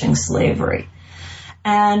abolishing slavery.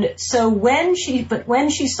 And so when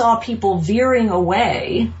she saw people veering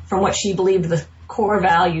away from what she believed the core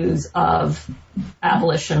values of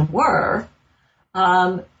abolition were,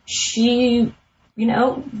 she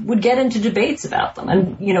would get into debates about them.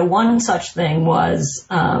 And, one such thing was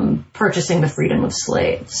purchasing the freedom of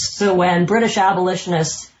slaves. So when British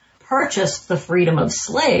abolitionists purchased the freedom of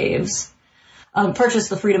slaves, purchased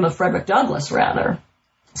the freedom of Frederick Douglass, rather,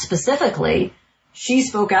 specifically, she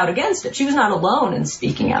spoke out against it. She was not alone in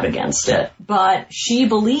speaking out against it, but she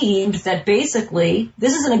believed that basically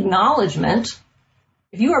this is an acknowledgement.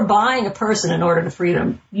 If you are buying a person in order to free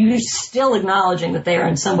them, you're still acknowledging that they are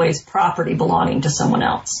in some ways property belonging to someone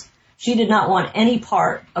else. She did not want any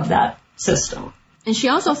part of that system. And she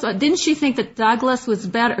also thought, didn't she think that Douglass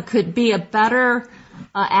could be a better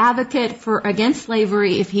advocate against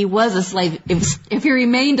slavery if he was a slave, if he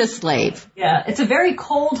remained a slave? Yeah, it's a very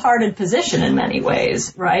cold-hearted position in many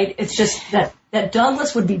ways, right? It's just that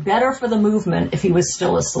Douglass would be better for the movement if he was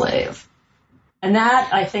still a slave. And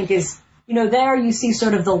that, I think, is... there you see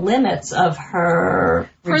sort of the limits of her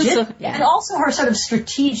rigidity and also her sort of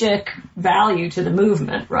strategic value to the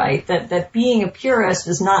movement, right? That being a purist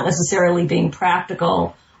is not necessarily being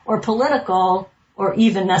practical or political or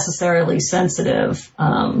even necessarily sensitive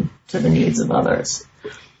to the needs of others.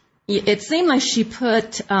 It seemed like she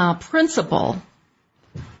put principle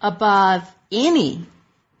above any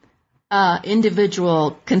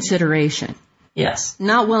individual consideration. Yes.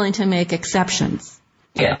 Not willing to make exceptions.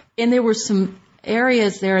 Yeah. And there were some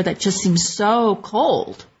areas there that just seemed so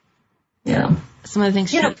cold. Yeah. Some of the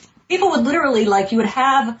things people would literally, you would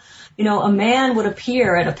have, a man would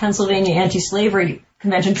appear at a Pennsylvania anti-slavery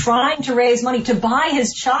convention trying to raise money to buy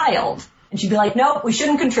his child. And she'd be like, nope, we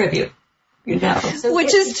shouldn't contribute. So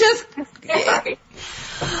which is just...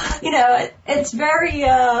 it's very,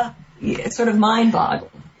 it's sort of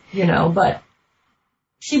mind-boggling, but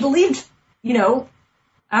she believed,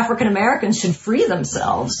 African Americans should free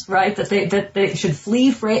themselves, right? That they should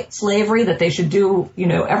flee slavery, that they should do,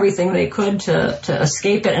 everything they could to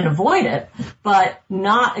escape it and avoid it, but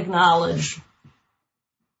not acknowledge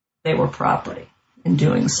they were property in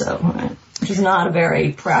doing so, right? Which is not a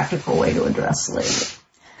very practical way to address slavery.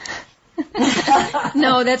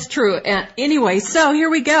 No, that's true. Anyway, so here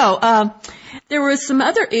we go. There were some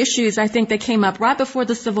other issues, I think, that came up right before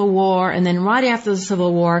the Civil War and then right after the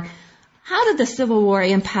Civil War. How did the Civil War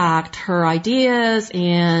impact her ideas?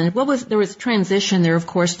 And there was a transition there, of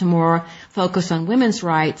course, to more focus on women's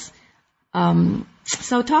rights.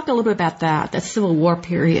 So talk a little bit about that Civil War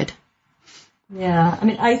period. Yeah, I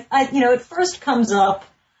mean, it first comes up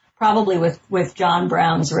probably with John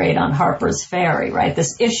Brown's raid on Harper's Ferry, right?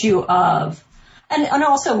 This issue of, and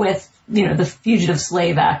also with, the Fugitive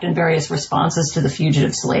Slave Act and various responses to the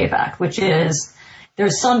Fugitive Slave Act, which is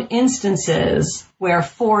there's some instances where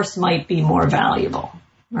force might be more valuable,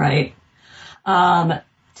 right, to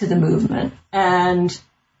the movement. And,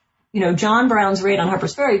 John Brown's raid on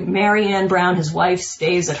Harper's Ferry, Mary Ann Brown, his wife,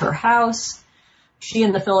 stays at her house. She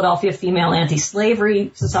and the Philadelphia Female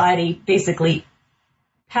Anti-Slavery Society basically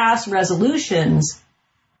pass resolutions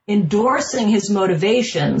endorsing his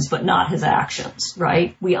motivations, but not his actions,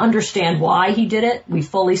 right? We understand why he did it. We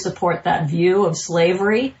fully support that view of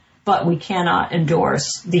slavery, but we cannot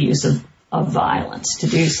endorse the use of violence to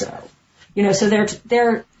do so.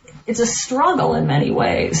 So it's a struggle in many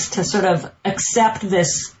ways to sort of accept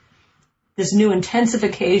this new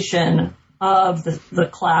intensification of the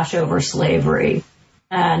clash over slavery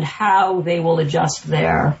and how they will adjust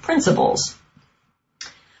their principles.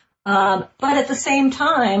 But at the same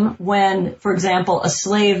time, when, for example, a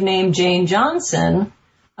slave named Jane Johnson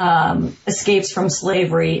escapes from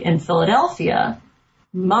slavery in Philadelphia,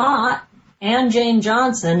 Mott and Jane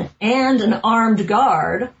Johnson and an armed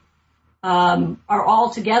guard are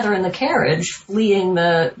all together in the carriage fleeing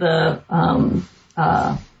the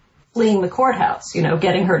courthouse,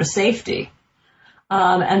 getting her to safety.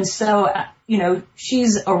 And so,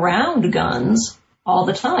 she's around guns all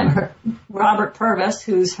the time. Robert Purvis,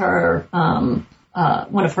 who's her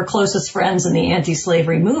one of her closest friends in the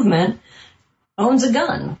anti-slavery movement, owns a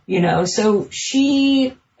gun, so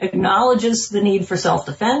she acknowledges the need for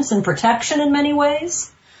self-defense and protection in many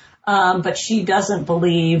ways, but she doesn't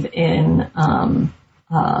believe in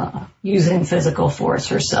using physical force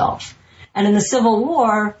herself. And in the Civil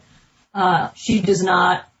War, she does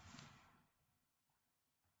not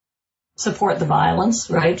support the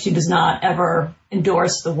violence, right? She does not ever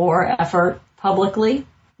endorse the war effort publicly.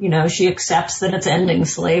 She accepts that it's ending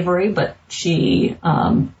slavery, but she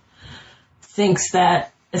thinks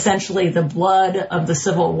that essentially the blood of the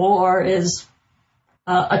Civil War is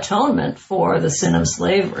atonement for the sin of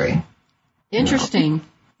slavery. Interesting.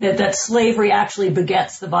 That slavery actually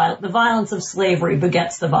begets the violence of slavery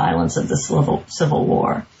begets the violence of the Civil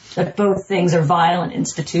War. That both things are violent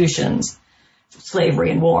institutions,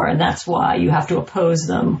 slavery and war, and that's why you have to oppose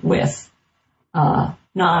them with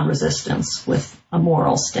non-resistance, with a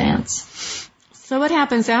moral stance. So what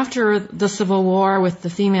happens after the Civil War with the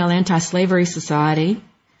Female Anti-Slavery Society?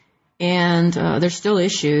 And there's still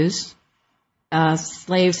issues.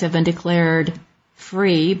 Slaves have been declared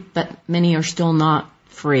free, but many are still not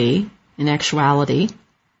free in actuality.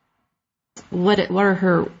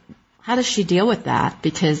 How does she deal with that?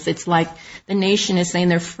 Because it's like the nation is saying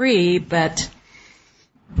they're free, but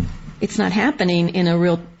it's not happening in a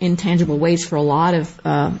real intangible ways for a lot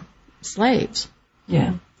of slaves.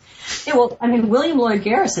 Yeah. Yeah, well, William Lloyd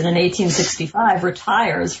Garrison in 1865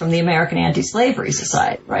 retires from the American Anti-Slavery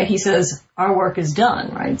Society, right? He says, our work is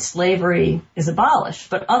done, right? Slavery is abolished,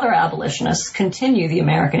 but other abolitionists continue the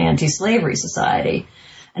American Anti-Slavery Society.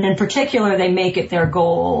 And in particular, they make it their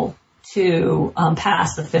goal to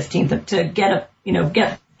pass the 15th, to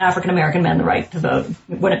get African-American men the right to vote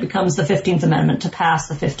when it becomes the 15th Amendment, to pass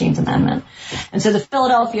the 15th Amendment. And so the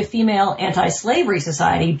Philadelphia Female Anti-Slavery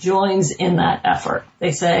Society joins in that effort.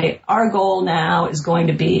 They say, our goal now is going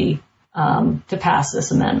to be to pass this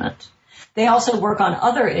amendment. They also work on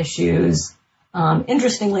other issues,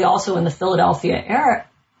 interestingly also in the Philadelphia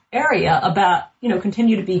area about,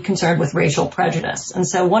 continue to be concerned with racial prejudice. And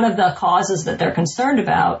so one of the causes that they're concerned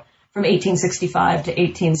about from 1865 to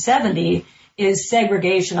 1870 is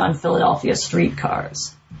segregation on Philadelphia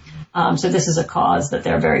streetcars. So this is a cause that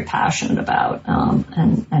they're very passionate about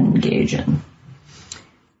and engage in.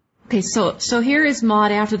 Okay, so here is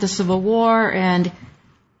Maude after the Civil War, and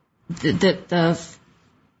the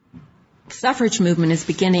suffrage movement is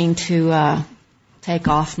beginning to take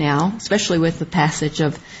off now, especially with the passage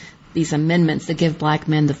of these amendments that give black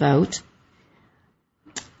men the vote.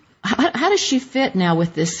 How does she fit now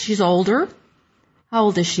with this? She's older. How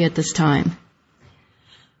old is she at this time?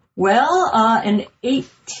 Well, she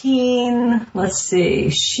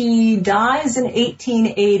dies in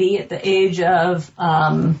 1880 at the age of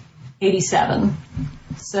 87.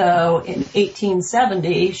 So in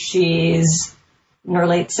 1870, she's in her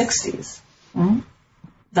late 60s. Mm-hmm. Is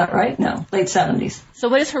that right? No, late 70s. So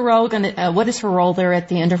what is her role what is her role there at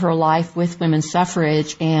the end of her life with women's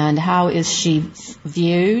suffrage, and how is she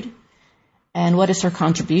viewed, and what is her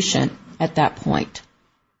contribution at that point?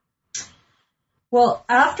 Well,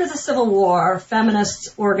 after the Civil War,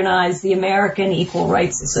 feminists organized the American Equal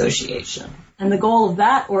Rights Association. And the goal of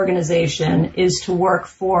that organization is to work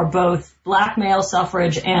for both black male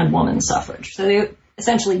suffrage and women's suffrage. So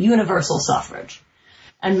essentially universal suffrage.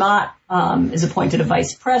 And Mott is appointed a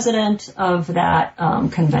vice president of that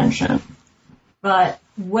convention. But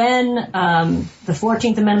when the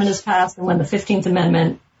 14th Amendment is passed and when the 15th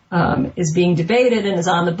Amendment is being debated and is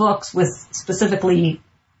on the books with specifically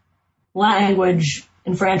language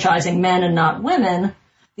enfranchising men and not women,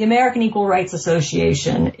 the American Equal Rights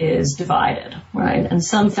Association is divided, right? And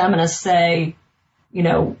some feminists say,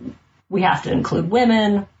 we have to include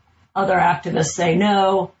women. Other activists say,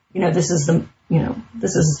 no, this is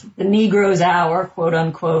the Negro's hour, quote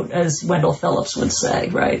unquote, as Wendell Phillips would say,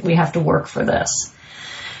 right? We have to work for this.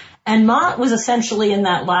 And Mott was essentially in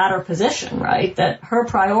that latter position, right? That her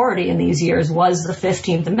priority in these years was the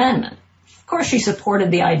 15th Amendment. Of course, she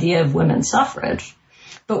supported the idea of women's suffrage.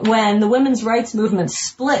 But when the women's rights movement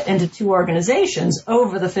split into two organizations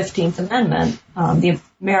over the 15th Amendment, the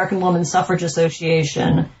American Women's Suffrage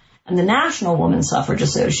Association and the National Women's Suffrage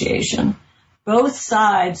Association, both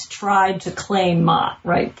sides tried to claim Mott,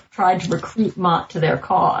 right? Tried to recruit Mott to their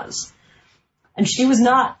cause. And she was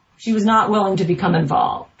not willing to become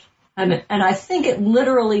involved. And I think it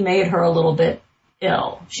literally made her a little bit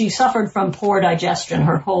ill. She suffered from poor digestion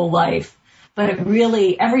her whole life. But it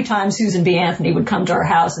really, every time Susan B. Anthony would come to her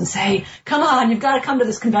house and say, come on, you've got to come to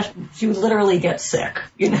this convention, she would literally get sick,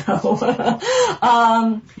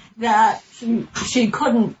 that she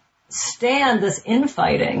couldn't stand this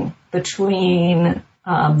infighting between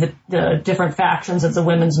the different factions of the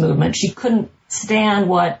women's movement. She couldn't stand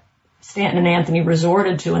what Stanton and Anthony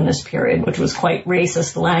resorted to in this period, which was quite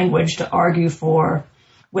racist language to argue for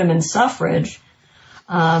women's suffrage.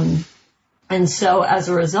 And so as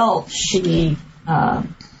a result, she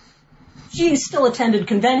still attended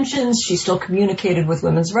conventions, she still communicated with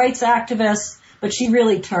women's rights activists, but she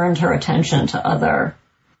really turned her attention to other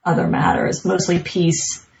matters, mostly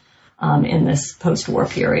peace in this post-war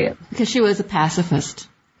period. Because she was a pacifist.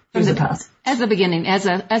 She was a pacifist. At the beginning, as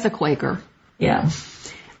a Quaker. Yeah.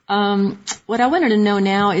 What I wanted to know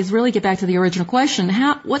now is really get back to the original question.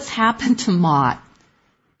 What's happened to Mott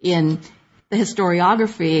in the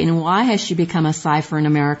historiography, and why has she become a cipher in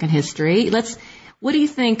American history? What do you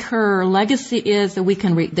think her legacy is that we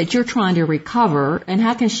can that you're trying to recover, and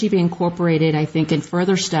how can she be incorporated, I think, in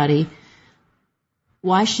further study?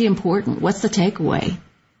 Why is she important? What's the takeaway?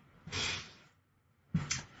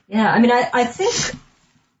 Yeah, I think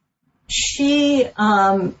she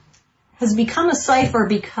has become a cipher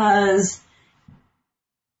because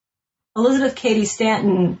Elizabeth Cady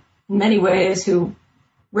Stanton, in many ways, who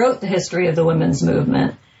wrote the history of the women's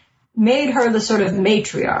movement, made her the sort of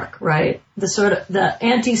matriarch, right? The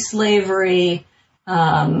anti-slavery,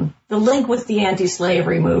 the link with the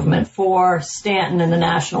anti-slavery movement for Stanton and the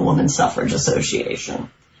National Women's Suffrage Association.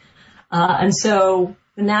 And so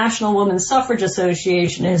the National Women's Suffrage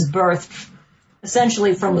Association is birthed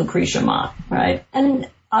essentially from Lucretia Mott, right? And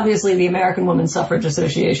obviously the American Women's Suffrage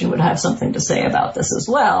Association would have something to say about this as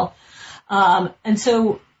well. And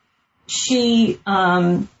so she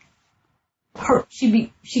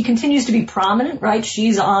continues to be prominent, right?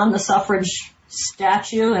 She's on the suffrage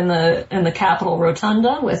statue in the Capitol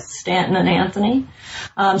Rotunda with Stanton and Anthony.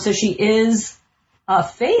 So she is a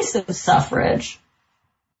face of suffrage,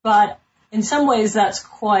 but in some ways that's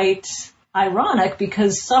quite ironic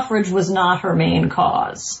because suffrage was not her main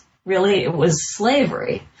cause. Really, it was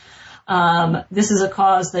slavery. This is a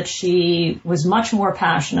cause that she was much more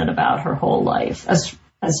passionate about her whole life.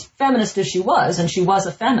 As feminist as she was, and she was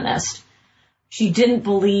a feminist, she didn't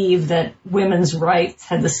believe that women's rights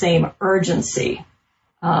had the same urgency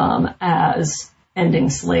as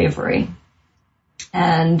ending slavery.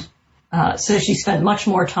 And so she spent much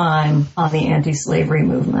more time on the anti-slavery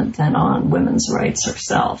movement than on women's rights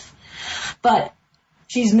herself. But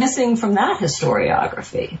she's missing from that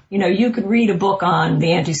historiography. You could read a book on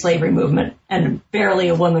the anti-slavery movement and barely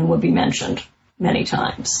a woman would be mentioned many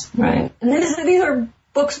times, right? And these are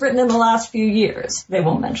books written in the last few years. They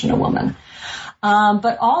won't mention a woman.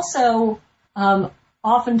 But also,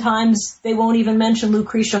 oftentimes they won't even mention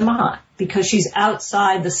Lucretia Mott because she's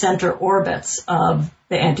outside the center orbits of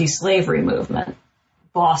the anti-slavery movement.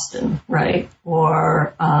 Boston, right?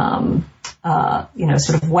 Or,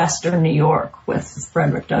 sort of Western New York with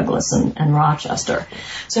Frederick Douglass and Rochester.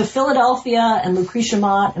 So Philadelphia and Lucretia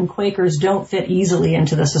Mott and Quakers don't fit easily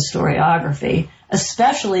into this historiography,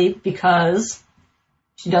 especially because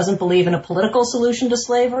she doesn't believe in a political solution to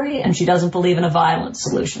slavery and she doesn't believe in a violent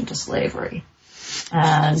solution to slavery.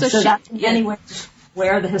 And so that's anyway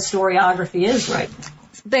where the historiography is right now.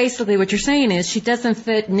 Basically what you're saying is she doesn't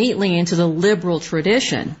fit neatly into the liberal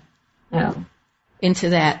tradition. Yeah. Into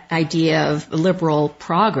that idea of liberal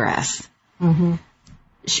progress. Mm-hmm.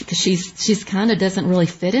 She's kind of doesn't really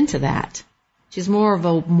fit into that. She's more of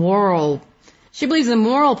a moral, she believes in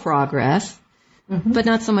moral progress, mm-hmm. but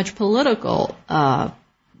not so much political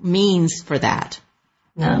means for that.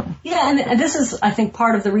 No. Yeah, and this is, I think,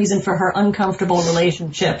 part of the reason for her uncomfortable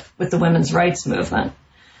relationship with the women's rights movement.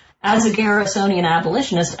 As a Garrisonian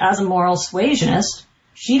abolitionist, as a moral suasionist,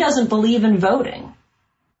 she doesn't believe in voting.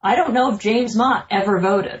 I don't know if James Mott ever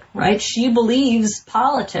voted, right? She believes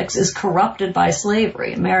politics is corrupted by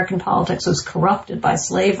slavery. American politics was corrupted by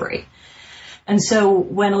slavery. And so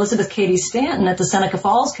when Elizabeth Cady Stanton at the Seneca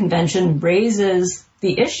Falls Convention raises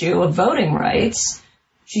the issue of voting rights,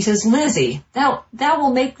 she says, Lizzie, that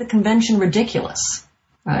will make the convention ridiculous,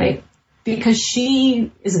 right? Because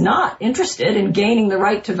she is not interested in gaining the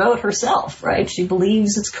right to vote herself, right? She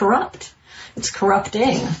believes it's corrupt. It's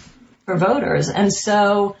corrupting for voters. And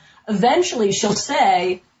so eventually she'll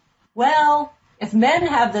say, well, if men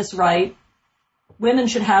have this right, women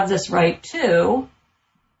should have this right too,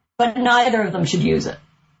 but neither of them should use it.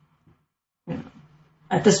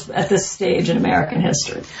 At this stage in American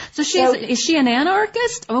history. So is she an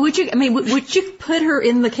anarchist? Or would you put her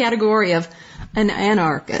in the category of an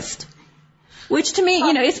anarchist? Which to me,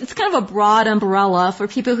 it's kind of a broad umbrella for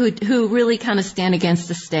people who really kind of stand against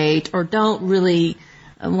the state or don't really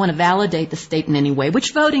want to validate the state in any way,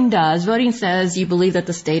 which voting does. Voting says you believe that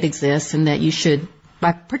the state exists and that you should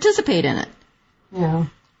participate in it. Yeah.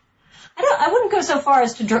 I wouldn't go so far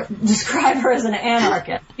as to describe her as an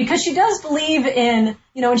anarchist, because she does believe in,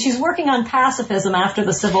 when she's working on pacifism after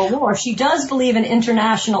the Civil War, she does believe in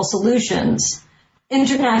international solutions,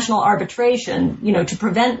 international arbitration, to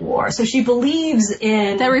prevent war. So she believes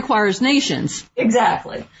in... That requires nations.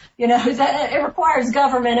 Exactly. That it requires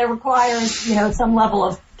government, it requires, some level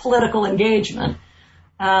of political engagement.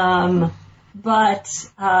 So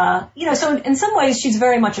in some ways she's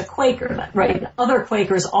very much a Quaker, right? Other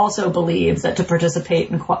Quakers also believe that to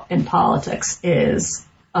participate in politics is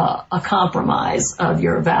a compromise of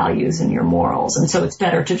your values and your morals, and so it's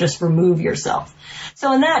better to just remove yourself.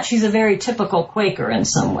 So in that, she's a very typical Quaker in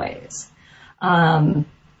some ways.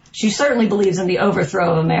 She certainly believes in the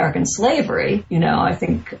overthrow of American slavery, I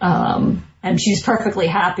think, and she's perfectly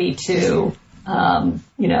happy to,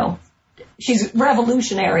 she's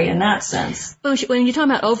revolutionary in that sense. When you talk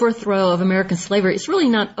about overthrow of American slavery, it's really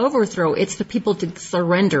not overthrow. It's the people to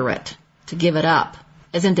surrender it, to give it up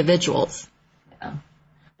as individuals. Yeah.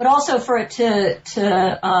 But also for it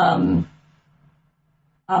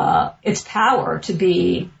its power to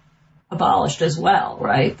be abolished as well,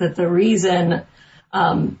 right? That the reason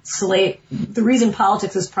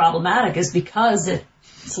politics is problematic is because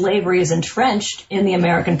slavery is entrenched in the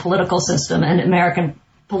American political system, and American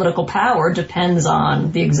political power depends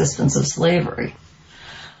on the existence of slavery.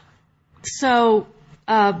 So,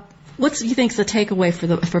 what do you think is the takeaway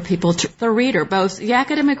for people, the reader, both the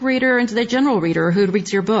academic reader and the general reader who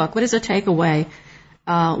reads your book? What is the takeaway?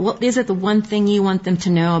 What is it the one thing you want them to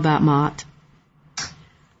know about Mott?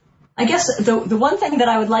 I guess the one thing that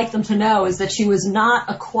I would like them to know is that she was not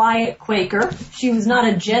a quiet Quaker. She was not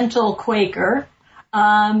a gentle Quaker.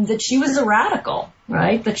 That she was a radical,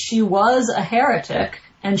 right? That she was a heretic,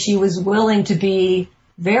 and she was willing to be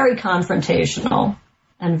very confrontational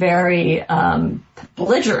and very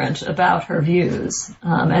belligerent about her views,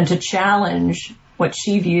 and to challenge what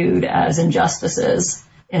she viewed as injustices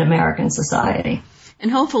in American society. And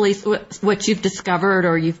hopefully what you've discovered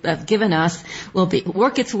or you've given us will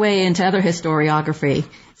work its way into other historiography.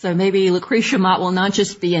 So maybe Lucretia Mott will not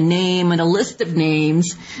just be a name and a list of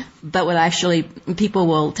names, but people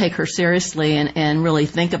will take her seriously and really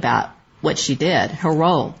think about what she did, her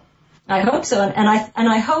role. I hope so, and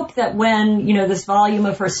I hope that when this volume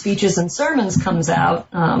of her speeches and sermons comes out,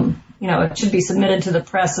 it should be submitted to the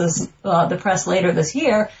press later this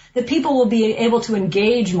year, that people will be able to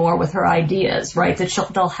engage more with her ideas, right? That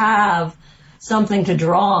they'll have something to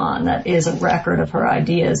draw on that is a record of her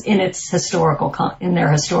ideas in its in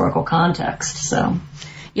their historical context. So.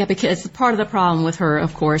 Yeah, because part of the problem with her,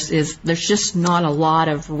 of course, is there's just not a lot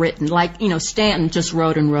of written, like, Stanton just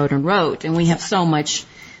wrote and wrote and wrote, and we have so much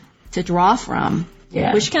to draw from,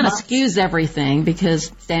 which kind of skews everything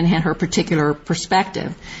because Stanton had her particular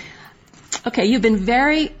perspective. Okay, you've been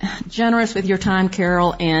very generous with your time,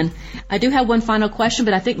 Carol, and I do have one final question,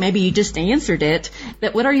 but I think maybe you just answered it.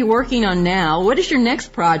 That what are you working on now? What is your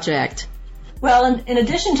next project? Well, in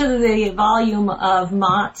addition to the volume of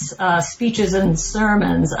Mott's speeches and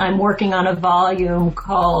sermons, I'm working on a volume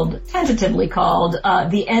tentatively called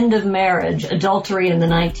The End of Marriage, Adultery in the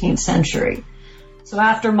 19th Century. So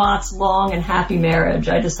after Mott's long and happy marriage,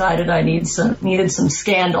 I decided I needed some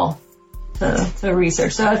scandal to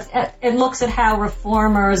research. So it looks at how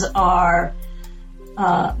reformers are,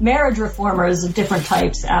 marriage reformers of different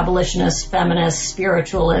types, abolitionists, feminists,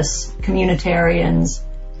 spiritualists, communitarians,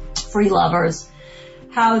 free lovers,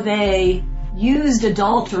 how they used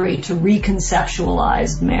adultery to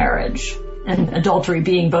reconceptualize marriage, and adultery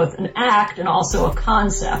being both an act and also a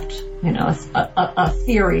concept, a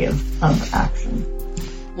theory of action.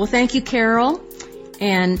 Well, thank you, Carol,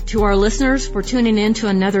 and to our listeners for tuning in to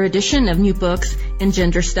another edition of New Books in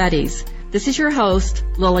Gender Studies. This is your host,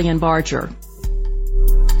 Lillian Barger.